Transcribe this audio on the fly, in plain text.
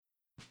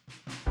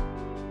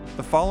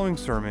The following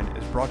sermon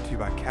is brought to you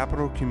by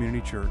Capital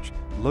Community Church,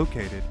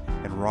 located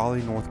in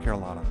Raleigh, North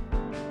Carolina.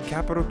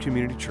 Capital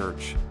Community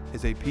Church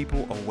is a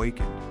people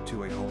awakened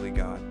to a holy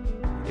God.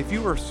 If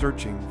you are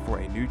searching for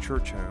a new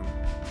church home,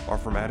 or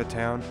from out of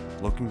town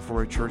looking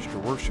for a church to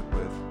worship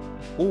with,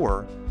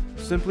 or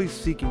simply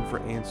seeking for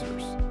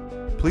answers,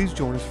 please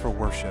join us for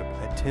worship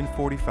at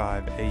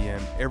 10:45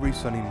 a.m. every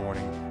Sunday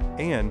morning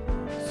and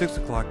 6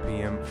 o'clock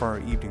p.m. for our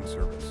evening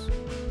service.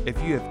 If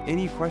you have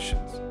any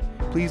questions,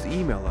 please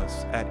email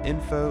us at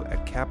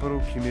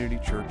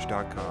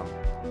info@capitalcommunitychurch.com.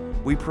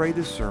 We pray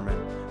this sermon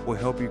will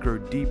help you grow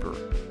deeper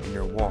in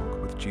your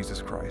walk with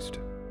Jesus Christ.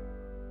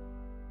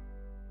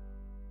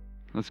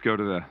 Let's go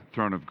to the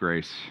throne of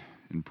grace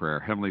in prayer.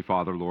 Heavenly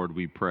Father, Lord,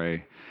 we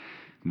pray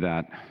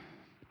that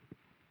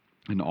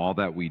in all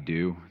that we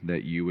do,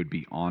 that you would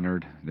be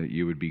honored, that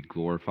you would be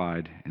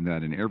glorified, and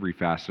that in every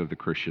facet of the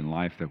Christian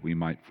life that we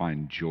might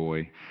find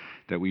joy,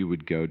 that we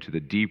would go to the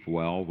deep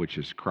well, which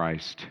is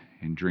Christ,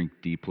 and drink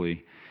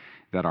deeply,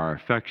 that our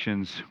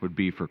affections would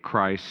be for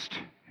Christ,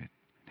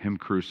 him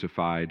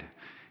crucified,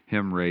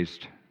 him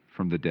raised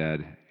from the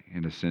dead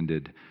and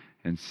ascended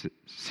and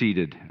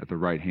seated at the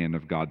right hand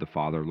of God the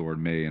Father. Lord,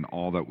 may in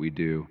all that we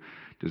do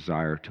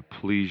desire to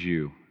please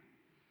you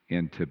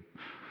and to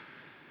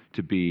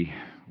be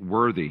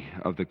worthy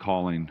of the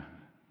calling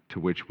to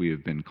which we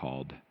have been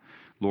called.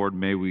 Lord,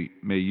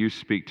 may you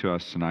speak to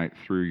us tonight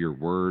through your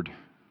word.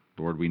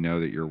 Lord, we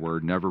know that your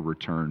word never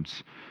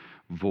returns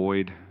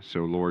void.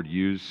 So Lord,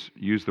 use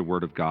the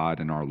word of God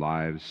in our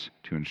lives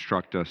to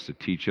instruct us, to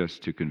teach us,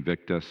 to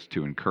convict us,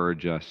 to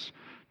encourage us,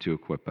 to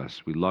equip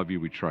us. We love you,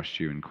 we trust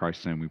you. In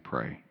Christ's name we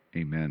pray.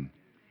 Amen.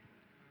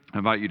 I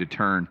invite you to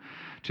turn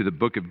to the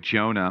book of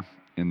Jonah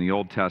in the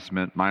Old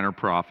Testament, minor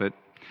prophet.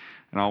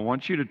 And I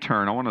want you to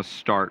turn, I want to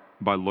start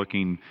by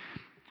looking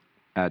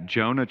at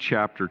Jonah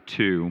chapter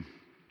 2,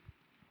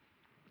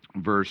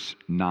 verse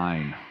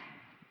 9.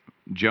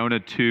 Jonah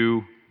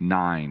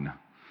 2:9.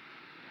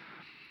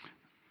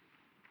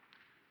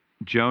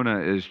 Jonah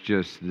is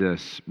just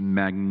this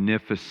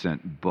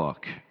magnificent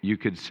book. You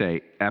could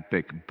say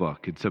epic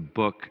book. It's a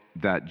book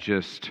that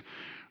just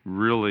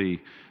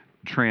really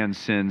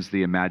transcends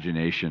the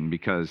imagination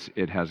because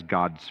it has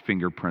God's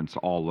fingerprints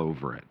all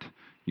over it.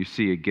 You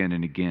see again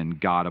and again,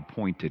 God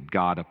appointed,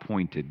 God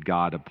appointed,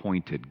 God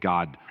appointed,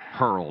 God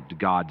hurled,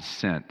 God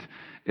sent.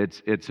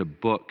 It's a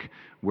book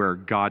where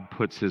God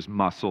puts his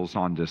muscles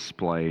on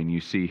display and you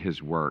see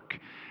his work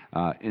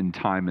in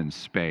time and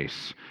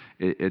space.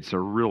 It's a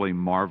really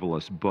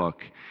marvelous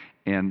book.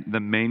 And the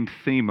main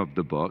theme of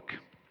the book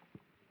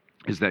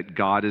is that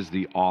God is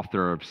the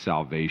author of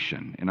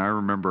salvation. And I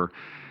remember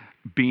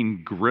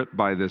being gripped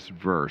by this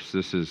verse.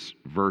 This is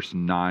verse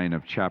 9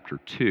 of chapter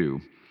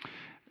 2.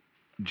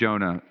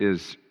 Jonah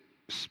is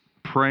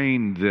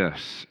praying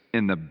this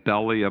in the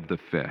belly of the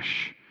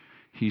fish.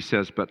 He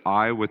says, "But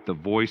I, with the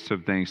voice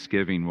of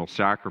thanksgiving, will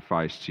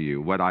sacrifice to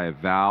you. What I have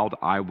vowed,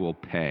 I will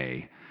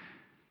pay.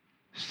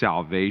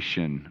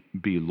 Salvation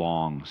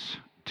belongs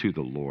to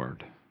the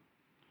Lord."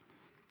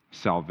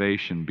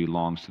 Salvation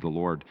belongs to the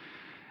Lord.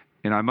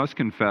 And I must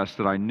confess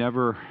that I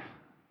never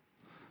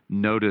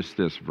noticed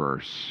this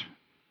verse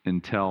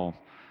until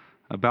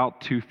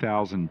about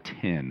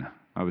 2010.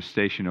 I was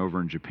stationed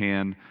over in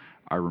Japan.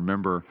 I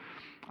remember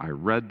I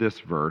read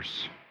this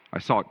verse. I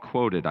saw it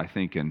quoted, I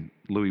think, in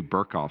Louis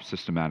Berkhof's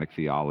Systematic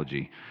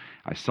Theology.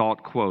 I saw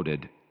it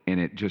quoted, and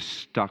it just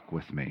stuck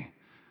with me.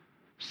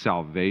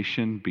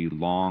 Salvation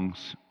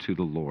belongs to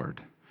the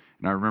Lord.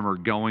 And I remember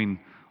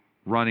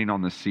running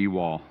on the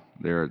seawall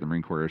there at the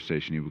Marine Corps Air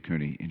Station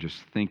Iwakuni and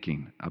just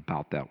thinking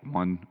about that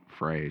one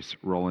phrase,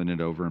 rolling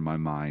it over in my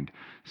mind.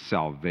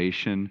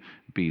 Salvation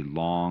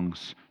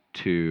belongs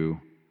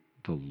to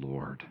the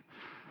Lord.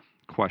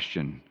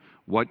 Question: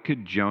 what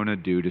could Jonah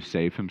do to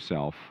save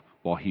himself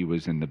while he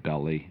was in the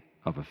belly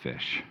of a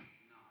fish?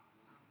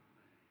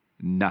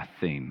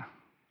 Nothing.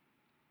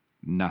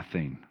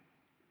 Nothing.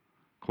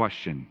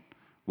 Question: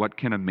 what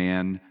can a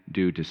man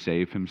do to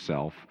save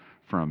himself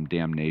from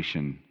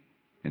damnation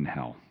in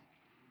hell?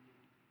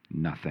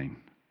 Nothing.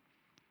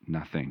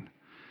 Nothing.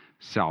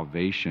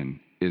 Salvation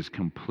is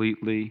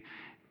completely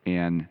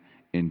and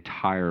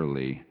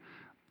entirely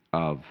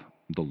of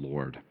the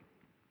Lord.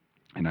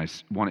 And I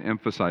want to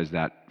emphasize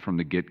that from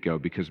the get-go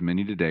because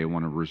many today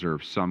want to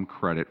reserve some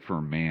credit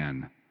for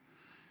man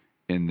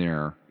in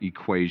their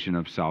equation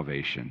of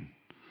salvation.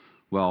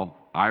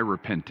 Well, I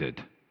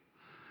repented.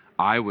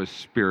 I was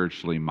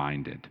spiritually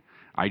minded.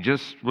 I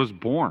just was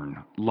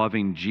born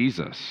loving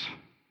Jesus.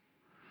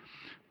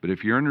 But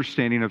if your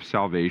understanding of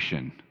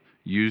salvation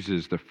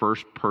uses the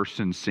first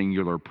person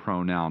singular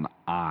pronoun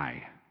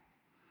I,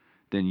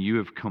 then you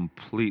have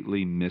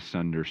completely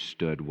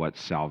misunderstood what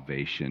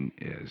salvation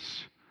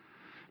is.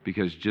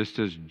 Because just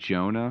as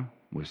Jonah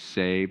was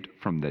saved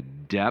from the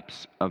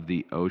depths of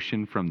the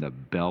ocean, from the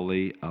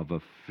belly of a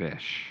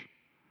fish,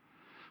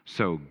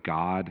 so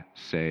God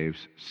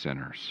saves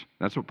sinners.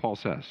 That's what Paul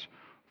says.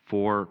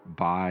 For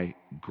by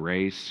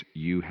grace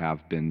you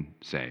have been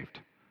saved.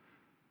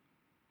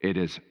 It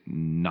is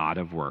not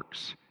of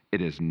works.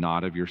 It is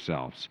not of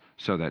yourselves,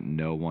 so that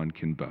no one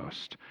can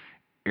boast.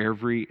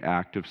 Every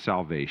act of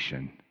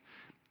salvation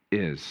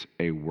is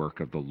a work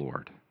of the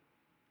Lord.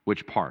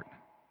 Which part?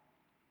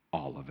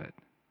 All of it.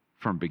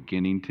 From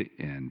beginning to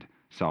end,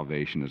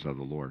 salvation is of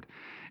the Lord.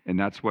 And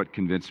that's what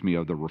convinced me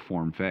of the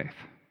Reformed faith.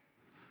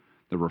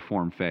 The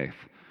Reformed faith,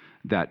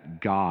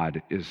 that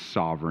God is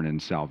sovereign in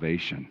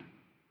salvation.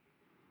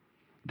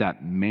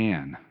 That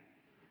man,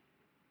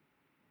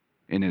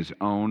 in his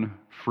own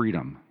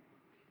freedom,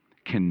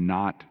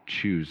 cannot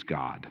choose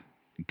God.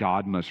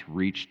 God must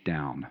reach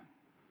down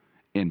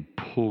and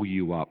pull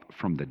you up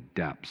from the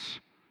depths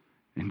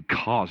and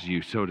cause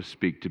you, so to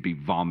speak, to be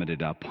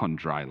vomited up on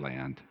dry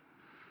land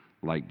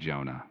like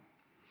Jonah.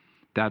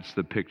 That's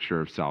the picture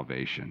of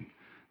salvation.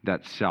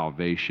 That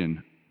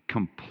salvation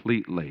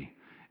completely,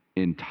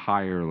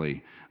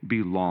 entirely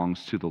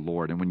belongs to the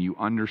Lord. And when you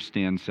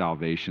understand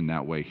salvation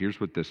that way, here's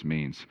what this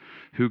means.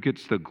 Who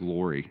gets the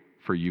glory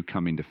for you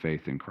coming to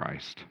faith in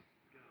Christ?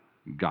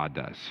 God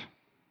does.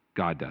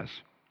 God does.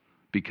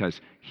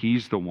 Because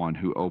he's the one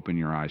who opened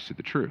your eyes to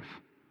the truth.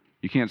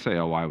 You can't say,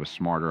 oh, I was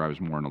smarter, I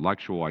was more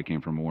intellectual, I came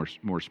from a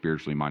more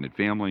spiritually minded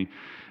family,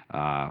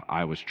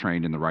 I was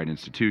trained in the right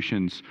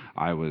institutions,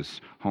 I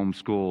was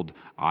homeschooled,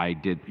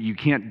 you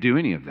can't do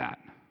any of that.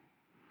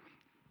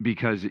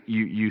 Because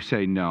you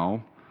say,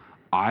 no,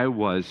 I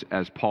was,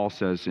 as Paul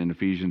says in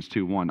Ephesians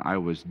 2:1, I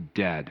was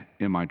dead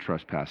in my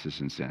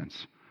trespasses and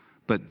sins.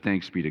 But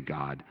thanks be to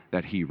God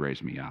that he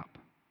raised me up.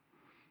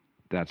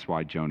 That's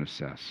why Jonah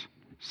says,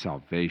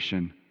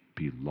 salvation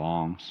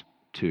belongs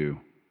to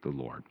the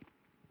Lord.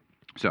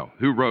 So,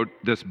 who wrote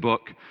this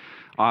book?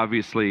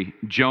 Obviously,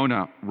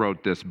 Jonah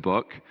wrote this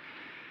book.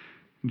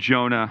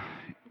 Jonah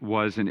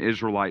was an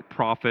Israelite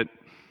prophet.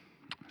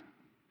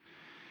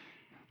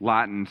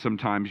 Latin,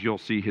 sometimes you'll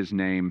see his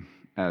name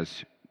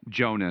as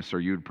Jonas, or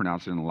you'd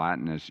pronounce it in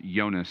Latin as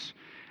Jonas.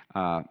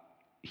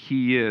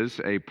 He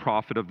is a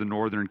prophet of the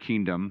northern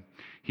kingdom.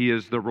 He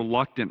is the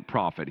reluctant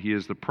prophet. He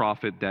is the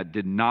prophet that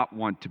did not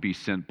want to be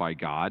sent by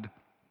God.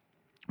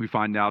 We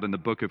find out in the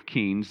book of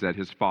Kings that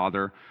his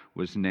father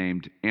was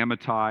named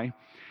Amittai,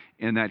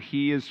 and that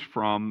he is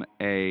from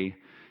a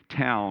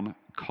town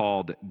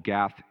called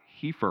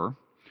Gath-Hepher,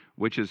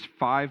 which is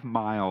 5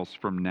 miles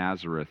from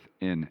Nazareth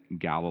in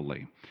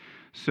Galilee.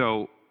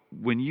 So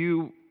when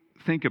you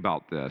think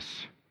about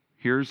this,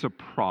 here's a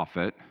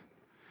prophet.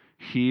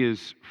 He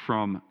is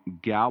from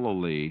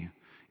Galilee,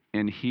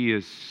 and he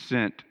is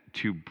sent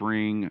to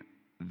bring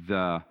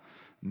the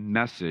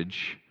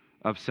message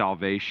of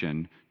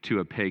salvation to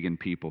a pagan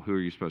people. Who are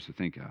you supposed to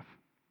think of?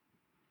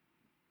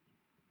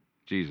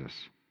 Jesus.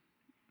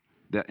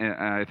 And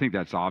I think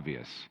that's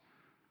obvious,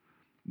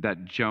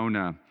 that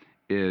Jonah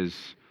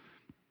is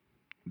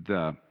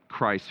the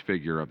Christ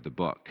figure of the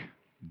book.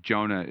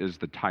 Jonah is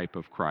the type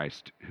of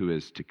Christ who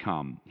is to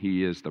come.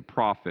 He is the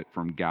prophet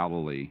from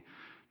Galilee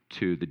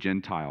to the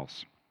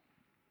Gentiles.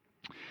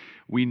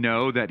 We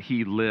know that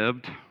he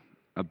lived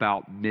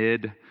about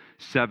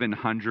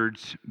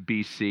mid-700s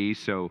BC,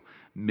 so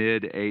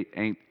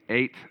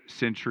mid-8th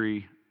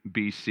century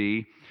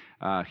BC.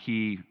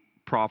 He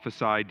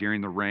prophesied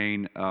during the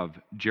reign of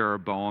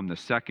Jeroboam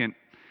II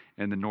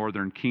in the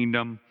northern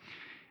kingdom,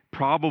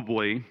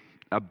 probably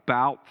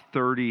about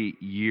 30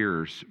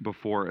 years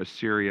before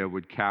Assyria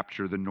would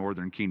capture the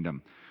northern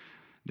kingdom.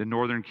 The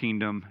northern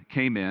kingdom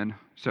came in,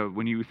 so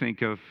when you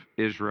think of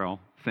Israel,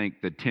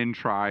 think the 10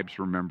 tribes,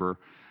 remember,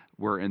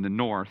 were in the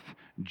north,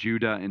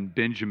 Judah and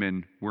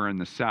Benjamin were in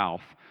the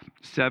south.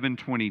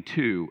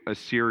 722,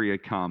 Assyria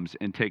comes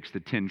and takes the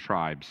 10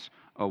 tribes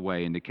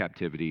away into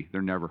captivity.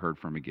 They're never heard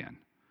from again.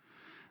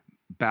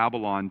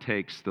 Babylon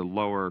takes the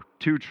lower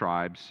 2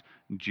 tribes,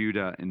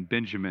 Judah and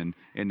Benjamin,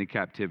 into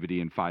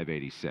captivity in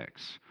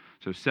 586.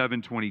 So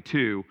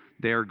 722,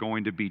 they are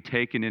going to be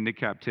taken into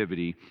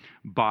captivity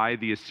by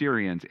the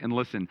Assyrians. And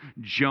listen,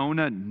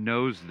 Jonah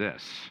knows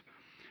this.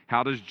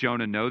 How does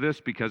Jonah know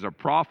this? Because a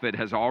prophet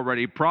has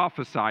already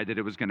prophesied that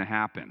it was going to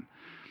happen.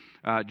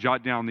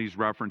 Jot down these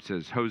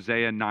references.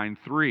 Hosea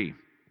 9:3.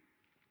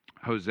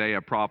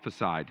 Hosea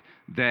prophesied,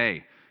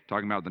 they,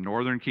 talking about the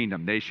northern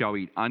kingdom, they shall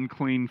eat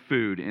unclean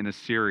food in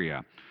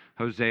Assyria.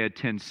 Hosea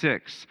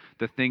 10:6,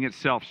 the thing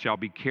itself shall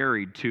be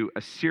carried to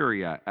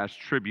Assyria as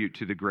tribute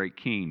to the great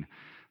king.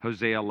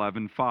 Hosea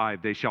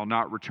 11:5, they shall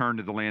not return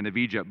to the land of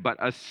Egypt, but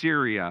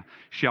Assyria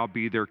shall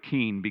be their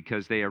king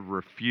because they have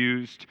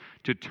refused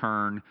to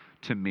turn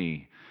to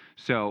me.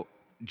 So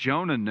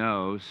Jonah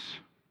knows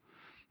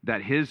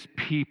that his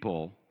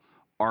people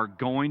are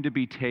going to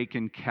be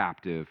taken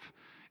captive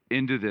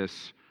into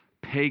this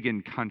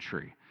pagan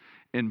country.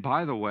 And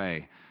by the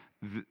way,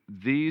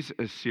 these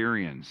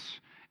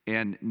Assyrians,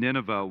 and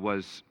Nineveh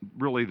was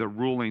really the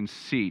ruling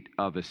seat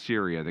of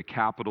Assyria, the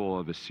capital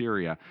of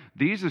Assyria.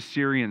 These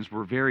Assyrians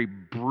were very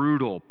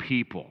brutal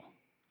people.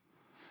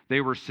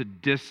 They were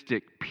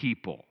sadistic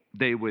people.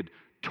 They would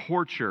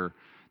torture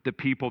the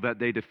people that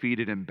they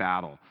defeated in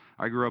battle.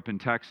 I grew up in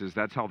Texas.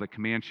 That's how the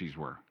Comanches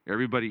were.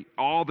 Everybody,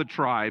 all the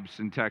tribes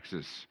in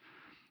Texas,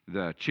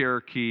 the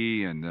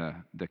Cherokee and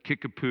the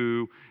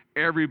Kickapoo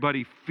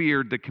everybody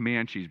feared the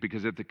Comanches,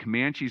 because if the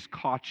Comanches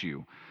caught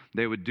you,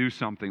 they would do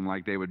something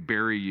like they would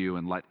bury you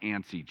and let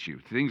ants eat you,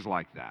 things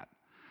like that.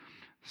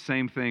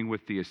 Same thing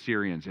with the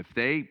Assyrians. If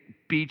they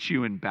beat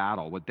you in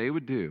battle, what they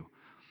would do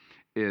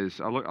is,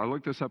 I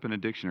looked this up in a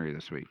dictionary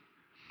this week.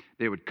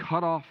 They would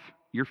cut off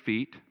your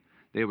feet,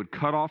 they would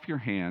cut off your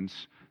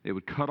hands, they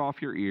would cut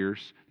off your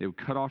ears, they would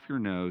cut off your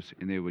nose,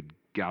 and they would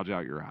gouge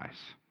out your eyes.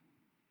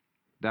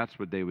 That's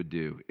what they would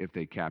do if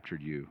they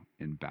captured you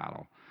in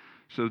battle.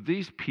 So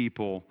these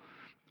people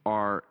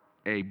are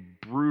a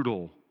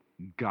brutal,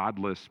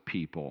 godless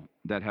people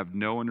that have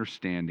no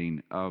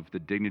understanding of the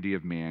dignity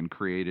of man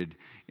created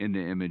in the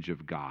image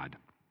of God.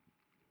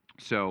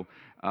 So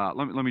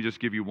let me just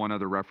give you one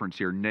other reference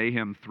here.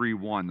 Nahum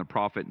 3:1, the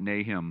prophet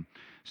Nahum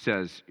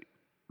says,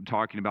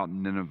 talking about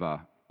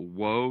Nineveh,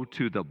 woe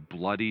to the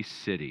bloody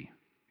city.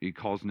 He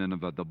calls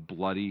Nineveh the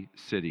bloody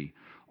city,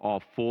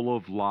 all full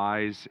of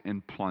lies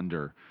and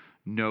plunder,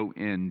 no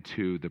end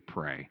to the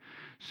prey.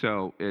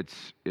 So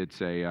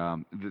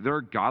they're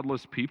a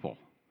godless people.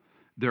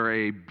 They're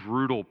a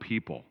brutal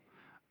people.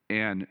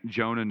 And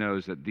Jonah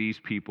knows that these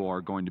people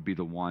are going to be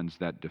the ones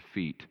that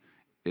defeat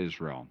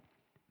Israel.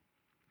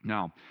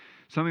 Now,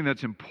 something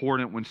that's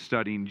important when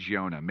studying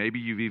Jonah, maybe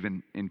you've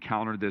even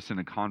encountered this in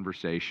a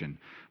conversation,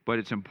 but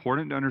it's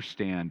important to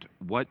understand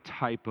what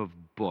type of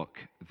book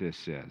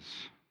this is.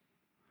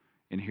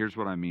 And here's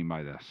what I mean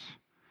by this.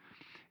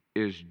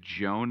 Is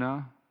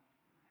Jonah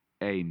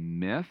a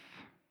myth,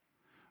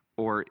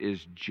 or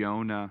is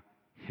Jonah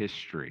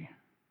history?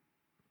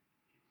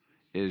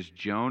 Is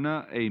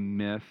Jonah a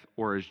myth,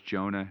 or is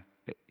Jonah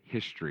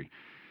history?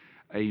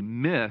 A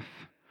myth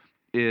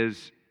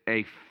is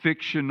a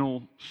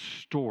fictional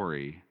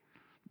story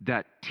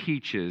that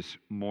teaches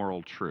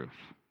moral truth.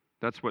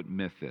 That's what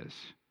myth is.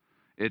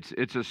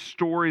 It's a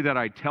story that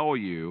I tell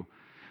you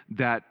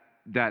that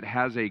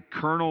has a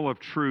kernel of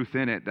truth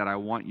in it that I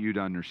want you to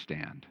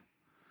understand.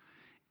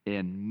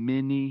 And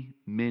many,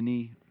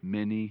 many,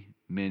 many,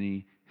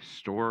 many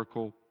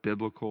historical,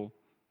 biblical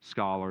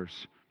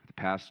scholars for the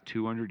past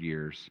 200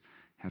 years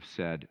have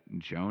said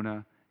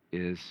Jonah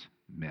is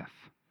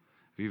myth.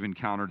 We've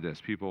encountered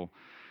this.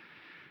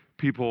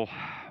 People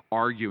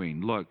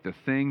arguing, look, the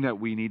thing that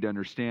we need to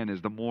understand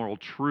is the moral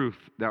truth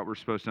that we're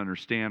supposed to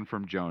understand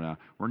from Jonah.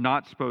 We're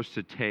not supposed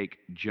to take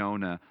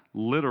Jonah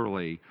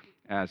literally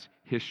as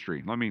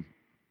history. Let me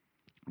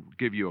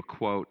give you a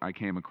quote I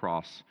came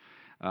across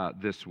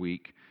this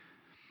week.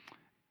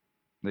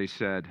 They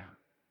said,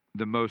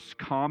 the most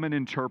common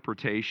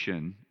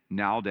interpretation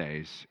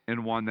nowadays,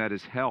 and one that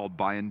is held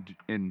by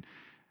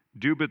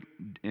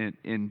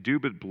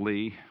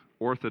indubitably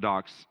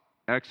orthodox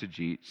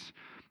exegetes,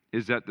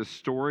 is that the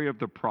story of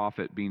the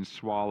prophet being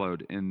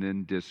swallowed and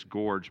then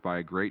disgorged by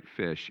a great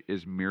fish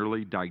is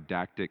merely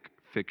didactic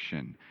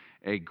fiction,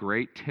 a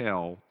great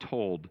tale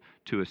told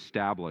to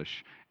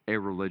establish a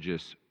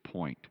religious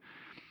point.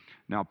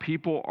 Now,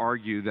 people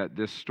argue that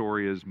this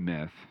story is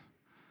myth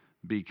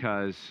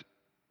because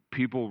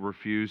people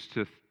refuse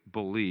to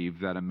believe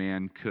that a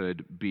man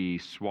could be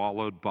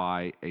swallowed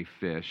by a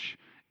fish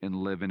and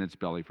live in its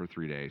belly for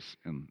 3 days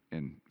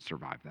and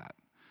survive that.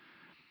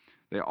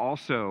 They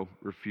also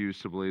refuse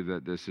to believe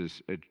that this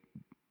is a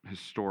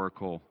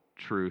historical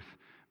truth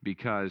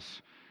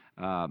because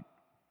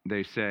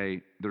they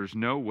say there's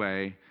no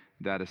way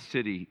that a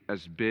city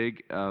as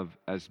big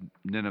as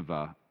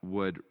Nineveh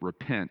would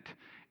repent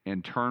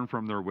and turn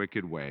from their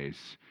wicked ways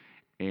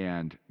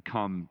and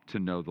come to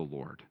know the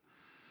Lord.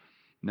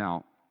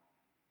 Now,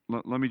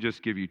 let me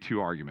just give you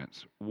two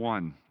arguments.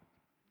 One,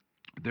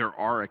 there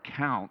are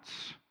accounts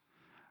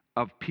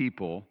of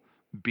people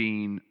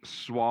being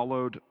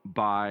swallowed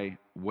by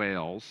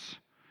whales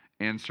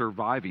and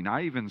surviving.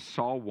 I even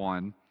saw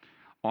one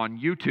on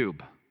YouTube.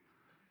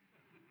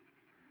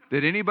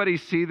 Did anybody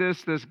see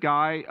this? This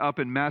guy up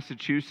in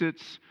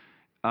Massachusetts,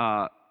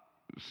 were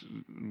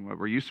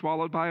you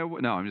swallowed by a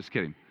whale? No, I'm just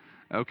kidding.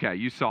 Okay,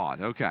 you saw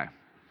it. Okay.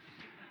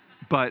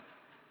 But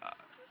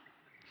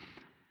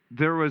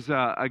there was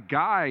a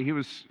guy, he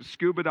was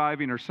scuba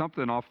diving or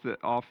something off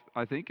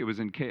I think it was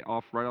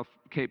right off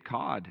Cape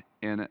Cod,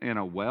 and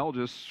a whale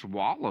just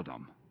swallowed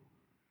him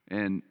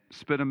and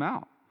spit him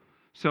out.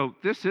 So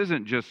this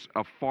isn't just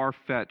a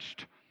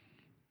far-fetched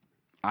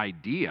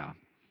idea.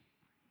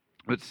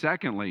 But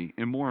secondly,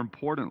 and more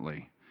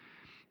importantly,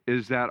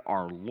 is that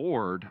our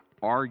Lord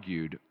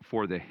argued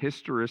for the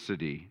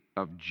historicity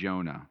of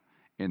Jonah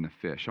and the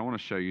fish. I want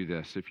to show you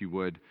this. If you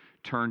would,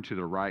 turn to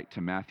the right to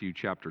Matthew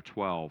chapter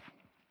 12.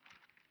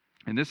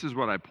 And this is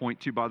what I point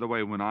to, by the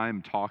way, when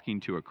I'm talking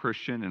to a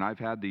Christian, and I've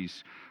had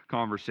these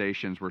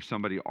conversations where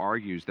somebody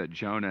argues that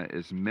Jonah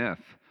is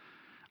myth.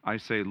 I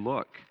say,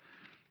 look,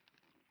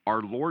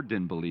 our Lord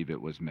didn't believe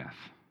it was myth.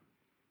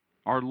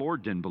 Our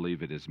Lord didn't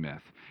believe it is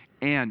myth.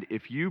 And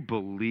if you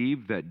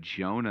believe that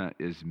Jonah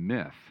is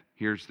myth,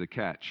 here's the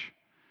catch.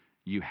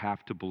 You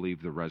have to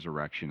believe the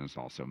resurrection is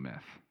also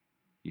myth.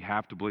 You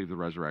have to believe the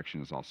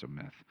resurrection is also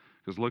myth.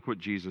 Because look what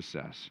Jesus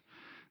says.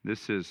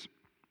 This is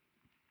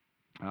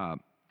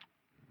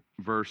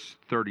verse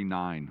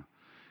 39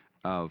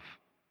 of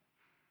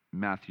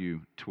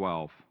Matthew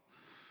 12.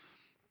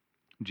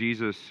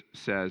 Jesus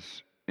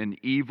says, "An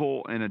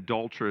evil and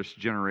adulterous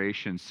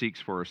generation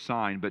seeks for a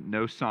sign, but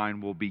no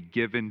sign will be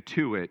given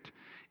to it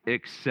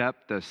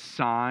except the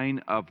sign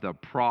of the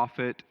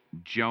prophet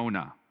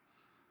Jonah."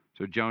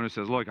 So Jonah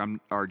says, look,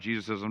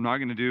 Jesus says, I'm not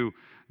going to do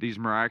these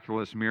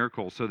miraculous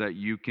miracles so that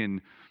you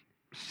can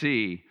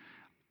see.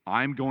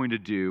 I'm going to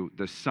do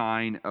the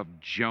sign of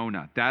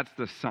Jonah. That's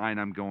the sign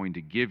I'm going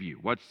to give you.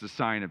 What's the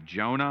sign of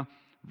Jonah?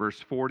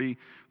 Verse 40,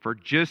 "For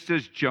just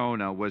as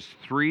Jonah was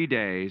 3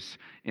 days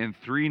and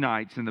 3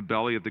 nights in the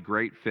belly of the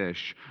great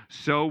fish,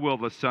 so will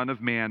the Son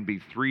of Man be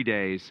 3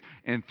 days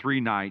and 3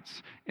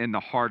 nights in the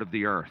heart of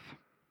the earth."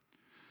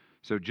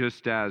 So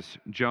just as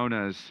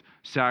Jonah is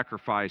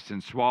sacrificed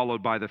and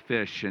swallowed by the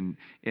fish and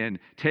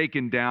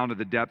taken down to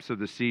the depths of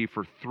the sea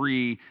for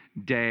 3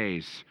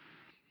 days,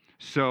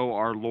 so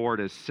our Lord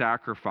is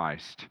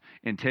sacrificed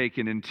and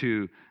taken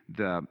into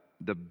the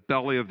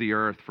belly of the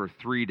earth for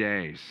 3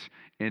 days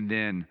and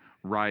then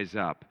rise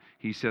up.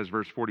 He says,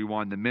 verse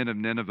 41, "The men of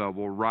Nineveh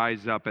will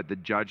rise up at the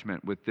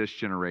judgment with this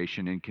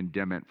generation and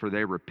condemn it, for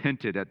they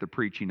repented at the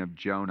preaching of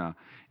Jonah,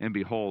 and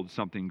behold,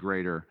 something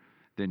greater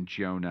than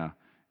Jonah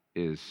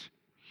is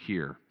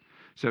here."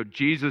 So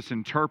Jesus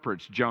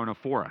interprets Jonah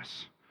for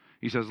us.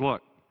 He says,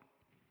 look,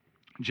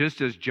 just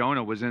as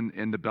Jonah was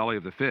in the belly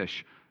of the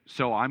fish,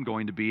 so I'm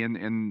going to be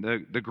in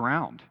the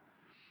ground.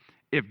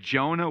 If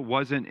Jonah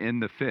wasn't in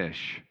the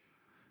fish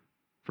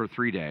for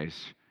 3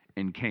 days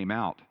and came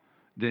out,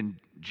 then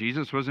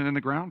Jesus wasn't in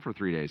the ground for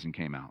 3 days and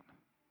came out.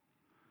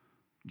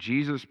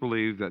 Jesus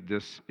believed that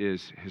this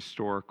is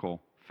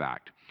historical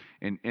fact.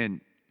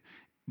 And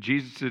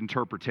Jesus'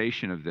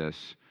 interpretation of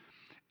this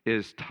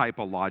is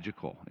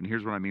typological. And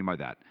here's what I mean by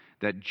that.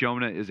 That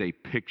Jonah is a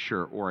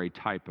picture or a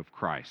type of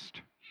Christ.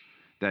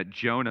 That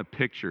Jonah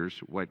pictures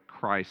what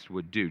Christ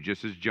would do.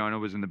 Just as Jonah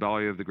was in the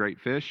belly of the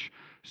great fish,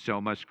 so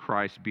must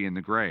Christ be in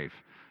the grave.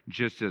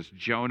 Just as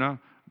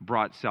Jonah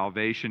brought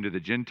salvation to the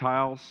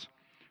Gentiles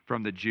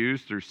from the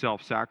Jews through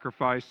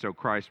self-sacrifice, so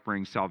Christ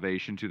brings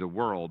salvation to the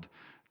world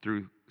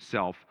through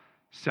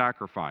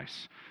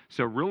self-sacrifice.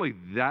 So really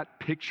that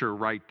picture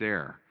right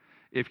there,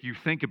 if you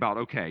think about,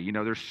 okay,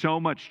 there's so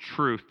much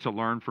truth to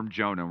learn from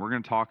Jonah, and we're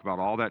going to talk about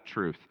all that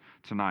truth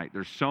tonight.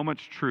 There's so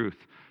much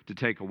truth to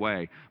take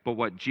away. But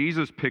what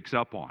Jesus picks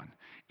up on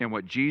and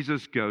what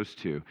Jesus goes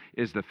to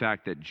is the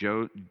fact that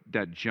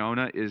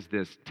Jonah is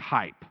this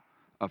type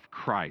of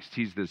Christ.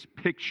 He's this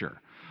picture.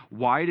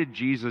 Why did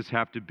Jesus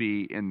have to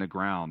be in the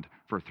ground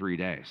for 3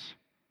 days?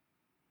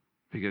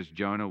 Because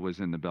Jonah was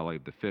in the belly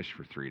of the fish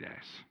for 3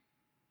 days.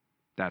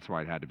 That's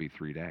why it had to be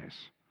 3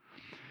 days.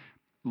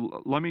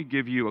 Let me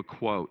give you a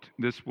quote.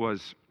 This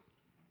was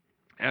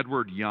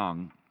Edward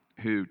Young,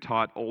 who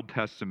taught Old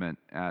Testament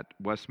at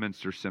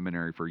Westminster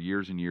Seminary for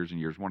years and years and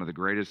years, one of the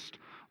greatest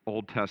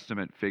Old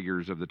Testament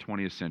figures of the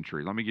 20th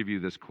century. Let me give you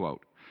this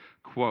quote.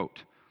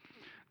 Quote,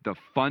 "The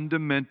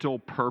fundamental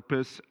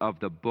purpose of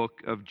the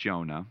book of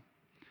Jonah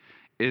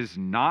is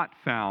not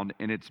found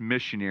in its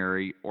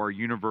missionary or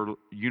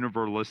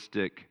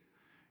universalistic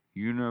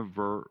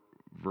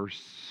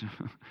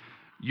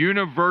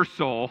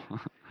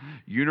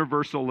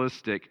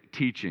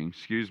teaching,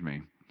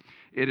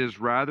 It is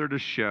rather to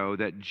show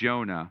that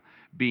Jonah,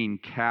 being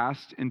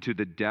cast into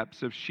the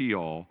depths of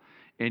Sheol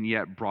and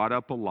yet brought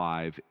up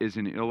alive, is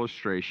an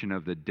illustration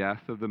of the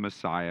death of the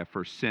Messiah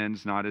for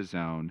sins not his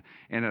own,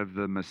 and of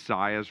the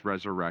Messiah's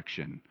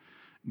resurrection.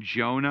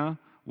 Jonah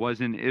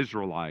was an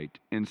Israelite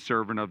and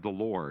servant of the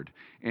Lord,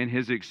 and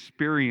his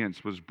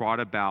experience was brought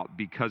about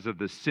because of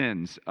the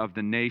sins of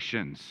the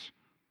nations,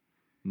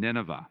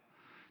 Nineveh.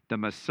 The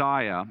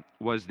Messiah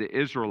was the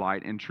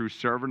Israelite and true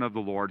servant of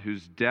the Lord,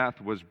 whose death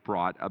was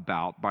brought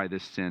about by the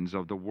sins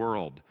of the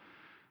world."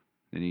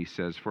 And he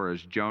says, "For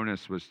as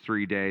Jonas was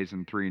 3 days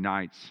and 3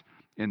 nights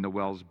in the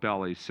whale's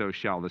belly, so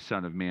shall the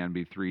Son of Man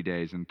be 3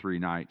 days and 3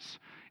 nights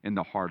in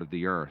the heart of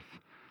the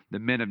earth. The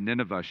men of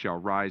Nineveh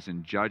shall rise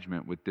in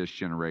judgment with this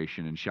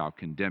generation and shall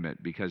condemn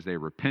it, because they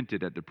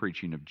repented at the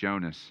preaching of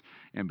Jonas,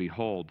 and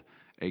behold,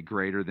 a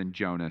greater than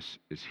Jonas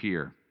is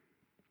here."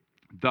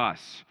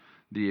 Thus,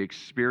 the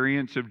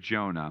experience of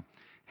Jonah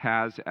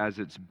has as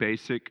its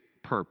basic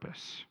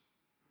purpose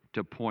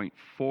to point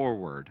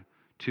forward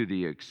to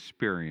the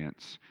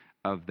experience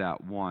of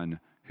that one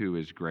who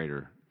is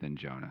greater than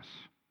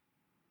Jonas.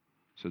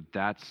 So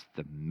that's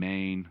the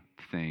main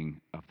thing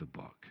of the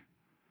book,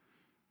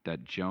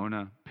 that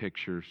Jonah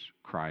pictures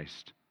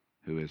Christ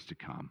who is to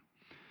come.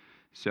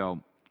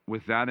 So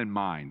with that in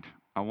mind,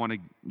 I want to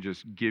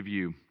just give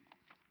you,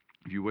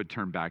 if you would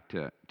turn back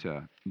to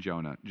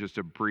Jonah, just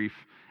a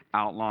brief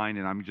outline,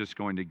 and I'm just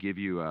going to give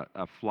you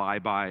a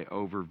flyby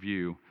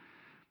overview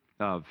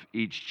of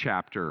each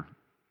chapter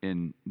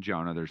in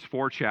Jonah. There's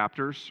 4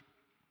 chapters,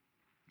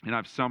 and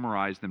I've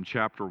summarized them.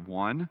 Chapter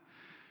 1,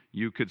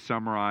 you could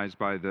summarize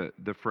by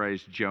the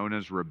phrase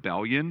Jonah's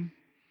rebellion.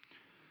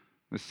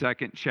 The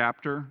 2nd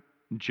chapter,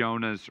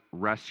 Jonah's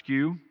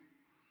rescue.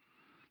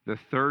 The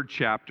 3rd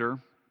chapter,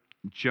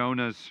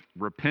 Jonah's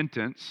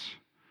repentance.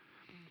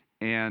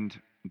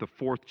 And the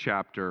 4th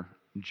chapter,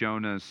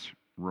 Jonah's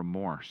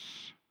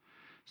remorse.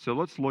 So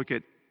let's look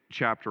at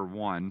chapter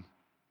 1,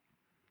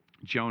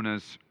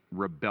 Jonah's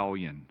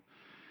rebellion.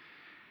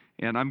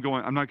 And I'm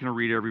not going to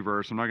read every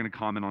verse. I'm not going to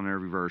comment on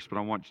every verse, but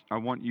I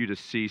want you to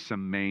see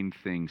some main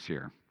things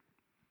here.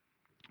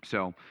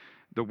 So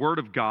the word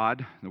of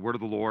God, the word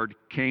of the Lord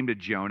came to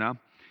Jonah.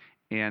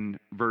 And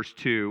verse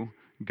 2,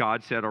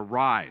 God said,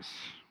 "Arise,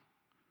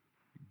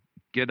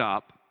 get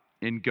up,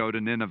 and go to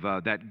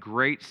Nineveh, that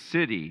great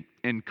city,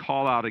 and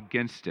call out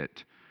against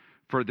it,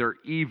 for their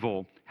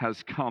evil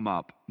has come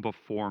up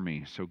before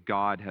me." So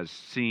God has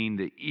seen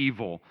the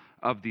evil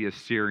of the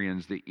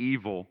Assyrians, the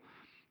evil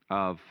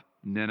of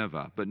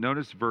Nineveh. But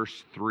notice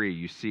verse 3,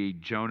 you see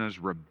Jonah's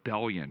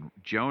rebellion.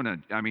 Jonah,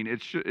 I mean,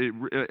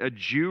 a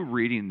Jew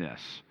reading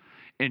this.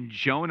 And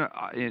Jonah,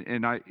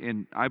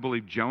 and I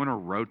believe Jonah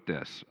wrote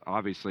this,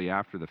 obviously,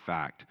 after the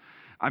fact.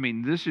 I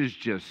mean, this is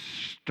just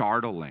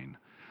startling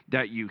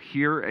that you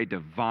hear a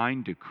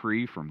divine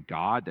decree from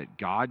God, that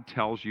God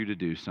tells you to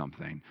do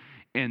something,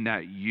 and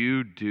that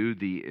you do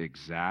the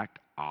exact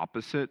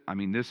opposite. I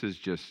mean, this is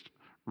just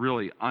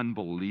really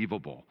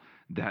unbelievable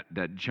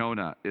that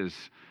Jonah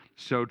is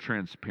so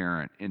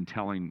transparent in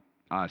telling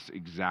us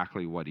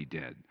exactly what he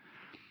did.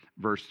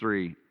 Verse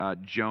 3,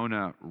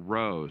 Jonah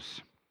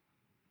rose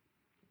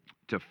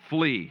to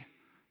flee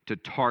to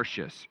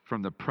Tarshish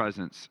from the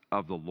presence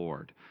of the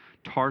Lord.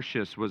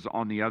 Tarshish was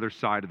on the other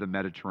side of the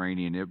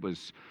Mediterranean. It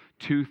was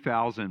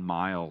 2,000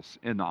 miles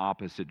in the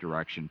opposite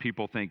direction.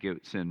 People think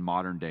it's in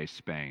modern-day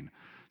Spain.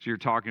 So you're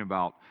talking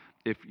about,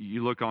 if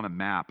you look on a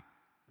map,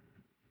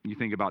 you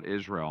think about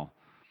Israel,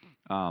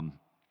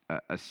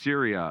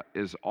 Assyria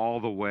is all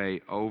the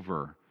way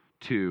over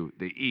to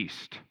the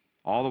east.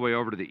 All the way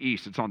over to the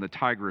east. It's on the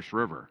Tigris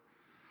River,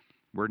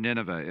 where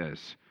Nineveh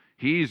is.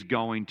 He's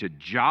going to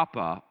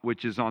Joppa,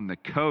 which is on the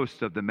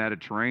coast of the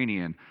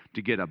Mediterranean,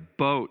 to get a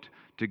boat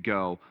to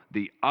go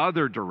the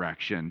other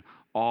direction,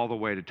 all the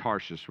way to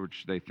Tarshish,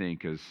 which they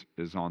think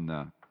is on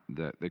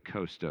the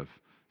coast of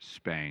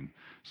Spain.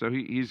 So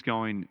he's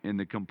going in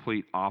the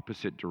complete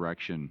opposite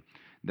direction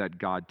that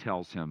God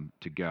tells him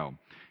to go.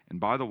 And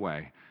by the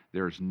way,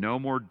 there's no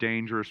more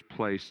dangerous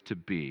place to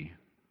be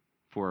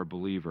for a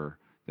believer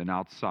than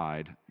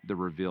outside the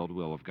revealed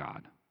will of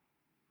God.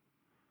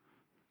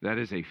 That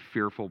is a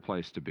fearful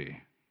place to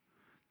be.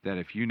 That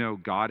if you know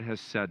God has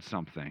said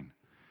something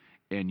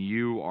and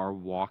you are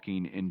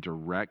walking in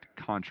direct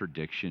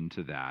contradiction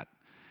to that,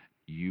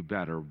 you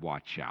better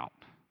watch out.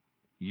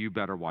 You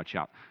better watch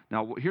out.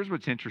 Now, here's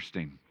what's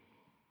interesting.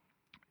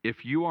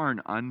 If you are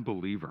an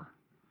unbeliever,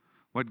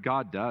 what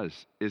God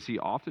does is he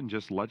often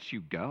just lets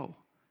you go.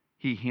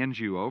 He hands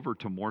you over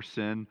to more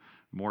sin,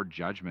 more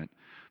judgment.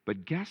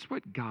 But guess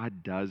what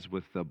God does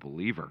with the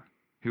believer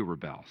who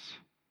rebels?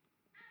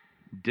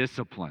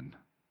 Discipline.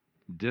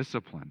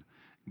 Discipline.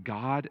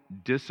 God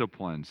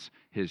disciplines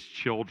his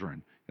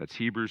children. That's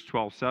Hebrews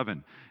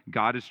 12:7.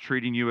 God is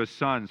treating you as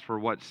sons, for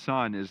what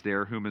son is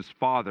there whom his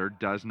father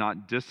does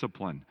not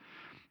discipline?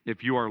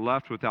 If you are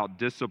left without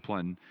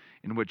discipline,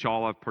 in which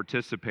all have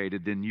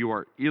participated, then you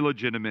are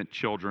illegitimate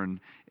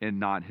children and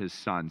not his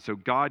son. So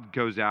God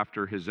goes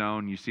after his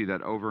own. You see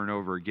that over and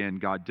over again.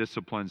 God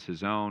disciplines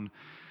his own.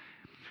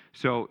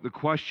 So the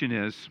question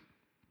is,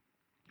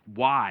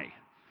 why?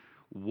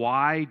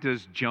 Why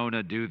does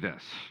Jonah do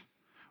this?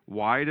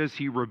 Why does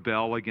he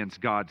rebel against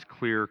God's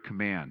clear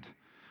command?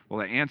 Well,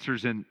 the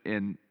answer's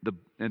in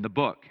the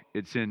book.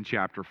 It's in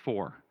chapter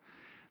 4.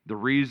 The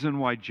reason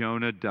why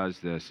Jonah does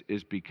this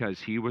is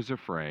because he was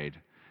afraid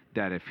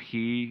that if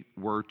he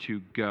were to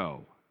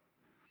go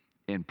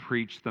and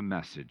preach the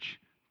message,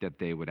 that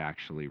they would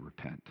actually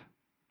repent.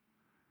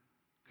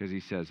 Because he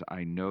says,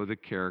 I know the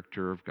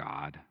character of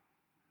God,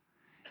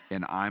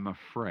 and I'm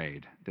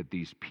afraid that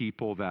these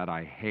people that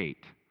I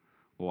hate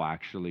will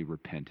actually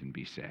repent and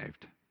be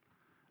saved.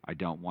 I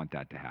don't want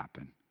that to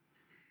happen.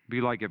 It'd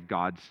be like if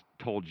God's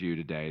told you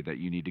today that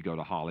you need to go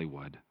to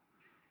Hollywood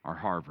or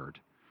Harvard,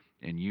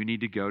 and you need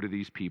to go to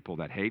these people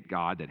that hate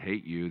God, that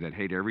hate you, that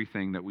hate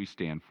everything that we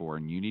stand for,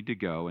 and you need to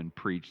go and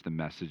preach the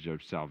message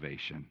of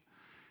salvation.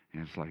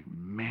 And it's like,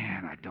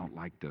 man, I don't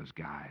like those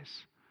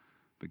guys.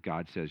 But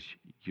God says,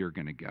 you're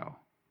going to go.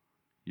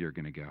 You're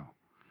going to go.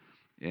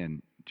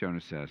 And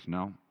Jonah says,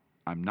 no,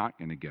 I'm not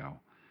going to go.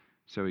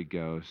 So he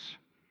goes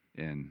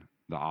in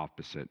the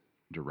opposite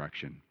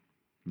direction.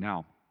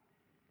 Now,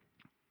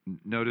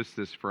 notice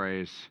this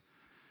phrase,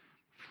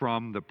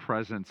 from the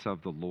presence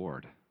of the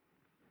Lord.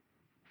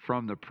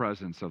 From the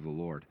presence of the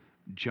Lord.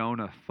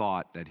 Jonah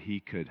thought that he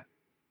could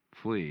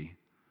flee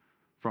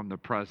from the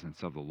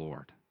presence of the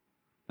Lord.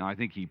 Now, I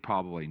think he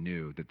probably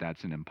knew that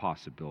that's an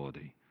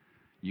impossibility.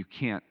 You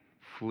can't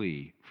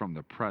flee from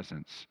the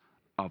presence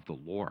of the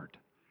Lord.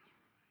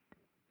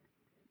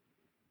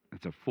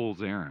 It's a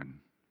fool's errand.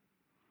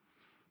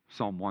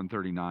 Psalm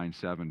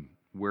 139:7,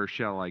 where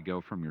shall I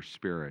go from your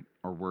spirit?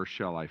 Or where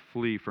shall I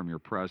flee from your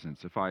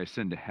presence? If I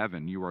ascend to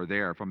heaven, you are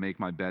there. If I make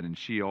my bed in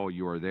Sheol,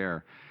 you are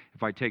there.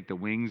 If I take the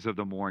wings of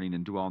the morning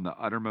and dwell in the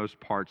uttermost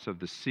parts of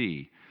the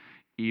sea,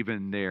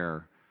 even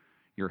there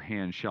your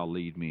hand shall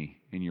lead me,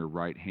 and your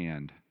right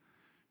hand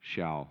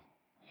shall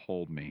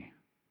hold me.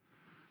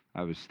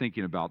 I was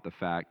thinking about the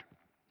fact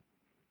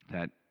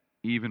that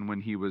even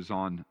when he was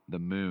on the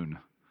moon,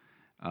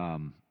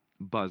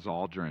 Buzz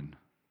Aldrin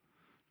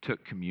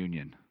took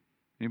communion.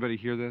 Anybody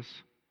hear this?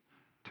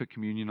 Took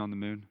communion on the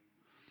moon?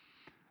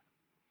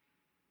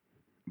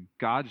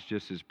 God's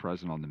just as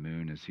present on the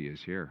moon as he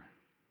is here.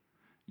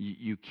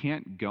 You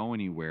can't go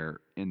anywhere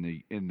in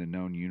the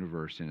known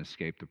universe and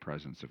escape the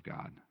presence of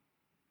God.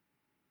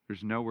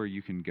 There's nowhere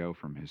you can go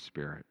from his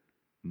spirit.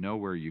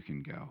 Nowhere you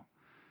can go.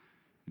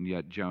 And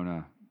yet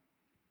Jonah,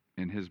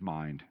 in his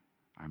mind,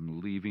 I'm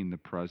leaving the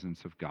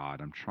presence of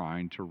God. I'm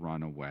trying to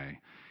run away.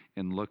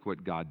 And look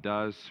what God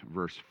does.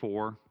 Verse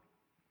 4.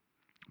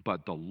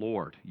 But the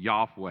Lord,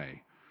 Yahweh,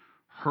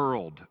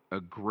 hurled a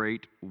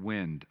great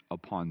wind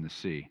upon the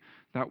sea.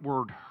 That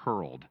word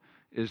hurled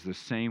is the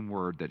same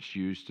word that's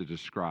used to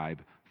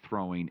describe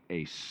throwing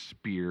a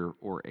spear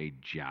or a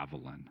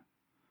javelin.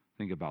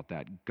 Think about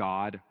that.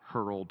 God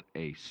hurled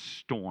a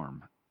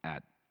storm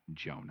at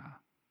Jonah.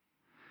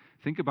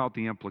 Think about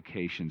the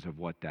implications of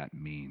what that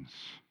means.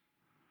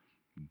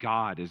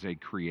 God is a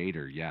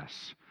creator,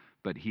 yes,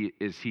 but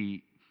is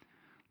he,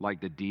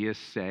 like the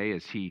deists say,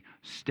 is he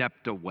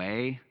stepped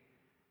away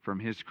from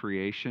his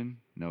creation?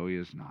 No, he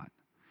is not.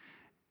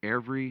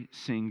 Every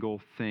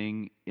single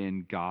thing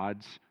in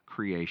God's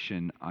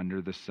creation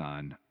under the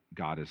sun,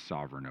 God is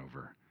sovereign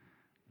over.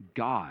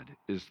 God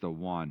is the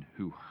one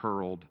who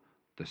hurled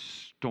the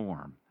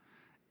storm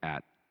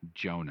at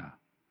Jonah.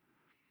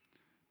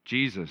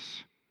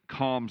 Jesus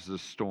calms the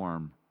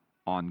storm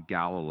on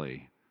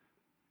Galilee.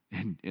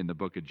 In the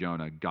book of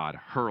Jonah, God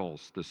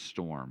hurls the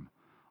storm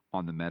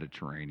on the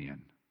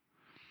Mediterranean.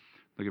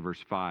 Look at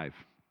verse 5.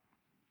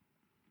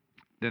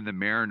 Then the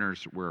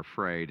mariners were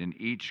afraid, and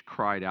each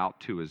cried out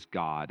to his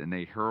God, and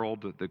they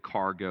hurled the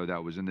cargo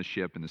that was in the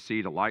ship in the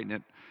sea to lighten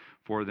it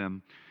for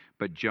them.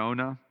 But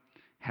Jonah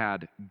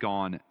had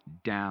gone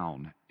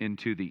down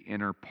into the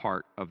inner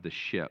part of the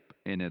ship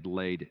and had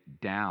laid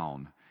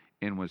down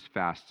and was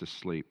fast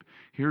asleep.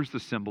 Here's the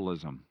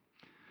symbolism.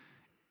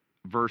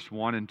 Verse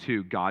 1 and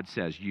 2, God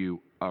says,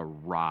 you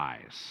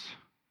arise,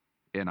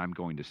 and I'm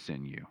going to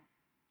send you.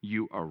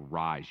 You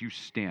arise. You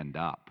stand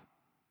up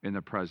in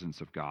the presence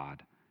of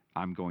God.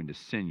 I'm going to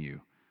send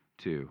you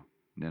to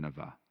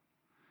Nineveh.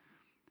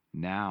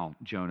 Now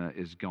Jonah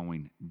is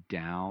going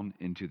down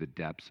into the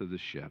depths of the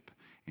ship,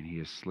 and he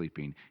is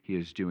sleeping. He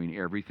is doing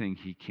everything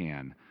he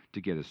can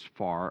to get as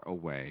far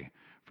away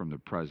from the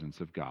presence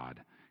of God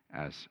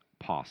as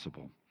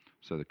possible.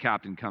 So the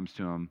captain comes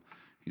to him.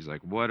 He's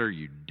like, what are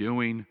you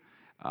doing?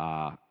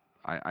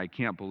 I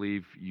can't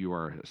believe you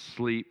are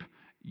asleep.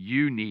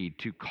 You need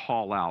to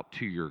call out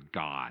to your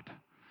God.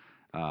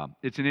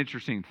 It's an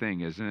interesting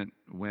thing, isn't it?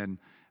 When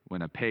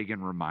a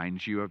pagan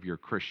reminds you of your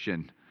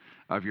Christian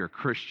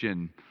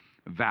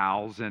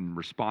vows and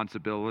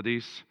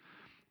responsibilities,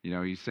 you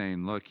know, he's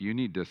saying, look, you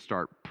need to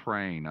start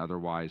praying,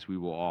 otherwise we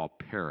will all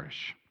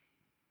perish.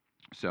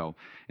 So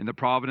in the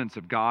providence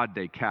of God,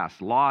 they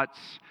cast lots.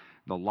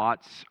 The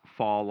lots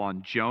fall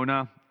on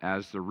Jonah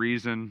as the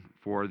reason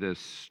for this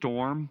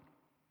storm.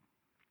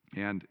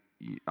 And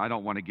I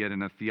don't want to get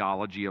in a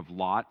theology of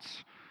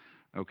lots,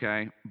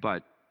 okay?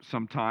 But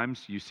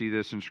sometimes you see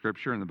this in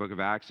Scripture, in the book of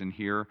Acts, and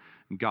here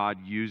God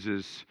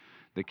uses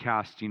the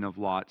casting of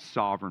lots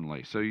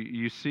sovereignly. So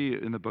you see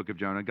in the book of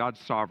Jonah, God's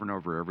sovereign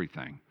over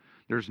everything.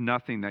 There's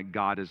nothing that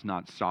God is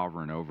not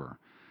sovereign over.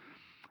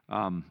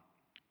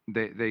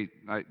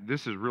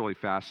 This is really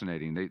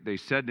fascinating. They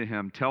said to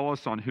him, tell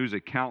us on whose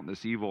account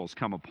this evil has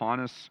come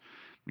upon us.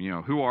 You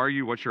know, who are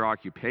you? What's your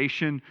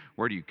occupation?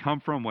 Where do you come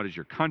from? What is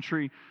your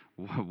country?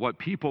 What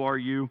people are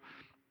you?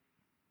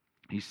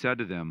 He said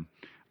to them,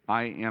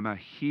 I am a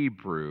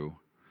Hebrew,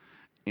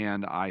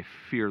 and I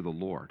fear the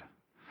Lord.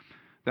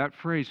 That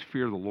phrase,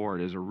 fear the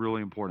Lord, is a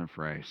really important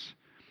phrase.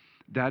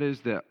 That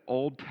is the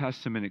Old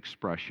Testament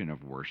expression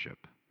of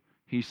worship.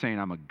 He's saying,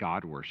 I'm a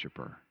God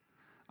worshiper.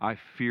 I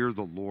fear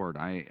the Lord.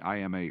 I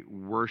am a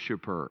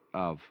worshiper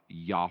of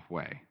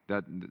Yahweh.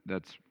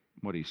 That's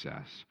what he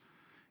says.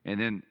 And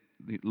then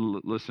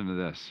listen to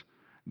this.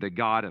 The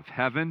God of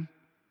heaven,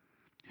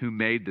 who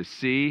made the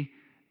sea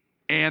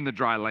and the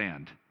dry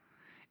land.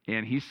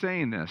 And he's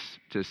saying this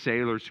to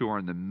sailors who are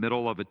in the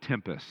middle of a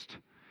tempest.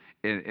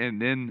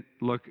 And then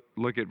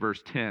look at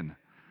verse 10.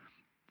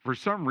 For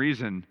some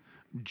reason,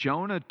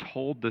 Jonah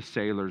told the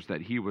sailors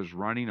that he was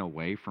running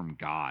away from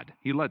God.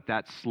 He let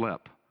that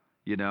slip,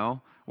 you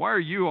know. Why are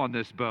you on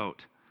this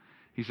boat?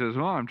 He says,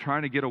 well, I'm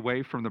trying to get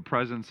away from the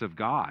presence of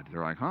God.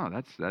 They're like,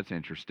 that's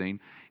interesting.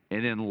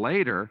 And then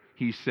later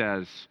he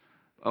says,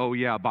 oh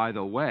yeah, by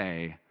the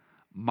way,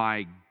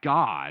 my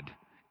God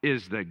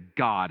is the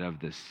God of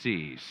the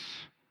seas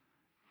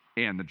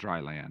and the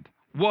dry land.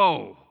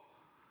 Whoa!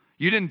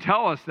 You didn't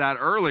tell us that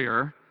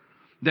earlier,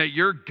 that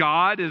your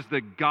God is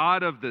the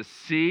God of the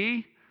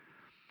sea?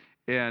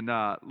 And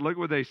look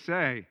what they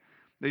say.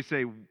 They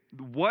say,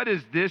 what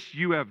is this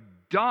you have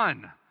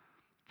done?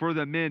 For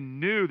the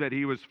men knew that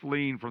he was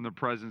fleeing from the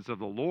presence of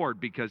the Lord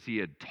because he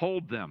had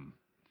told them.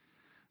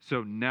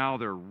 So now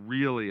they're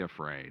really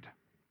afraid.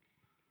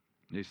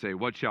 They say,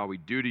 "What shall we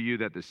do to you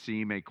that the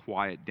sea may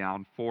quiet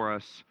down for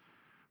us?"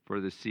 For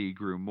the sea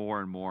grew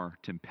more and more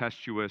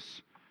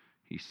tempestuous.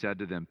 He said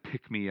to them,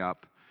 "Pick me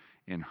up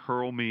and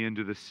hurl me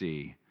into the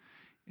sea,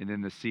 and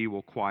then the sea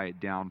will quiet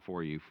down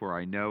for you. For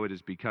I know it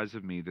is because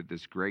of me that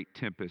this great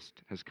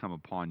tempest has come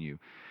upon you."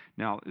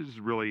 Now, this is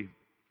really,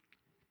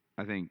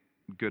 I think,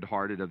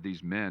 good-hearted of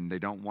these men. They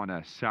don't want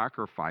to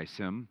sacrifice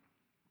him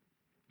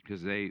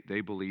because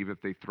they believe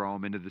if they throw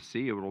him into the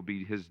sea, it will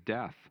be his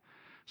death.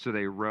 So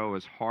they row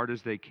as hard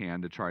as they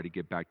can to try to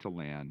get back to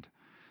land.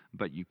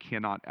 But you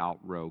cannot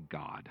outrow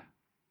God,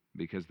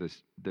 because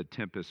the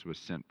tempest was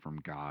sent from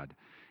God.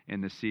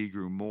 And the sea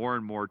grew more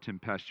and more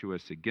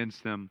tempestuous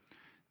against them.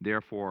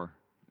 Therefore,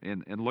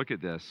 and look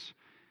at this,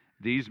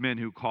 these men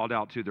who called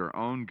out to their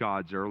own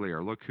gods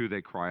earlier, look who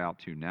they cry out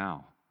to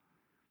now.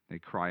 They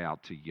cry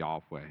out to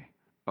Yahweh.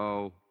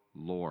 "Oh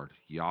Lord,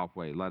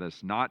 Yahweh, let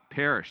us not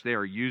perish." They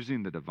are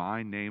using the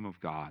divine name of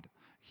God.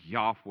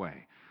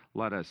 Yahweh,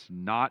 let us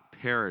not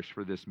perish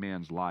for this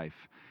man's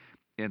life,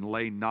 and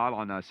lay not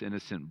on us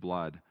innocent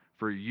blood.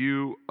 For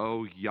you,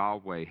 O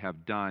Yahweh,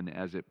 have done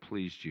as it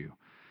pleased you.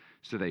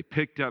 So they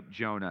picked up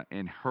Jonah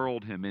and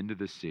hurled him into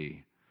the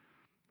sea,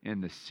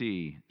 and the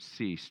sea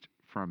ceased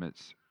from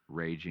its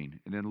raging.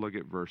 And then look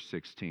at verse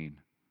 16.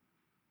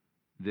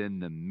 Then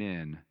the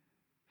men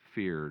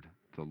feared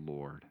the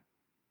Lord.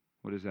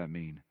 What does that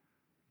mean?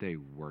 They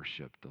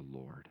worshiped the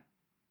Lord.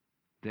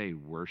 They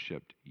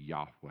worshiped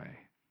Yahweh,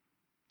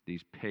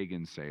 these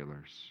pagan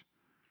sailors.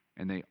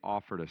 And they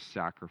offered a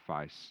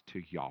sacrifice to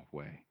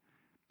Yahweh,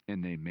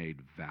 and they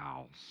made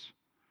vows.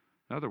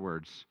 In other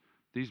words,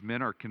 these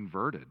men are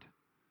converted.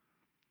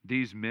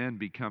 These men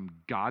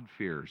become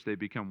God-fearers. They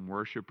become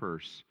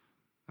worshipers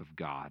of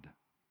God.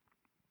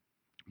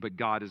 But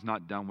God is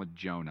not done with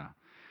Jonah.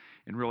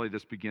 And really,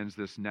 this begins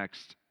this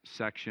next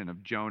section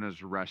of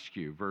Jonah's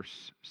rescue,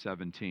 verse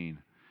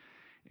 17.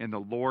 And the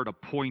Lord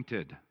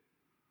appointed,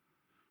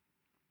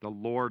 the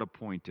Lord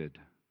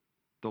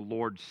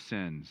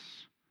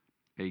sends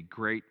a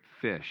great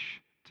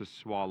fish to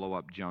swallow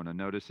up Jonah.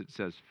 Notice it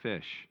says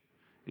fish.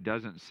 It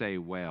doesn't say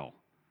whale.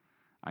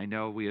 I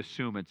know we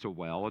assume it's a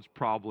whale. It's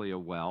probably a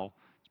whale.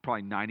 It's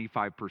probably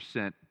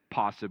 95%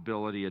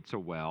 possibility it's a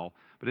whale,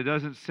 but it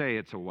doesn't say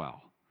it's a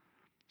whale.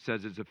 It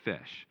says it's a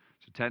fish.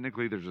 So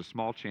technically there's a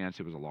small chance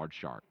it was a large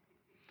shark.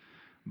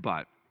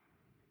 But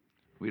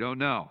we don't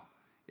know.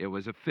 It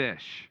was a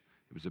fish.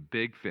 It was a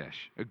big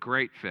fish, a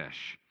great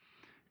fish.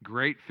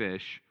 Great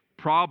fish,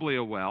 probably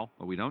a whale,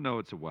 but we don't know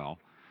it's a whale,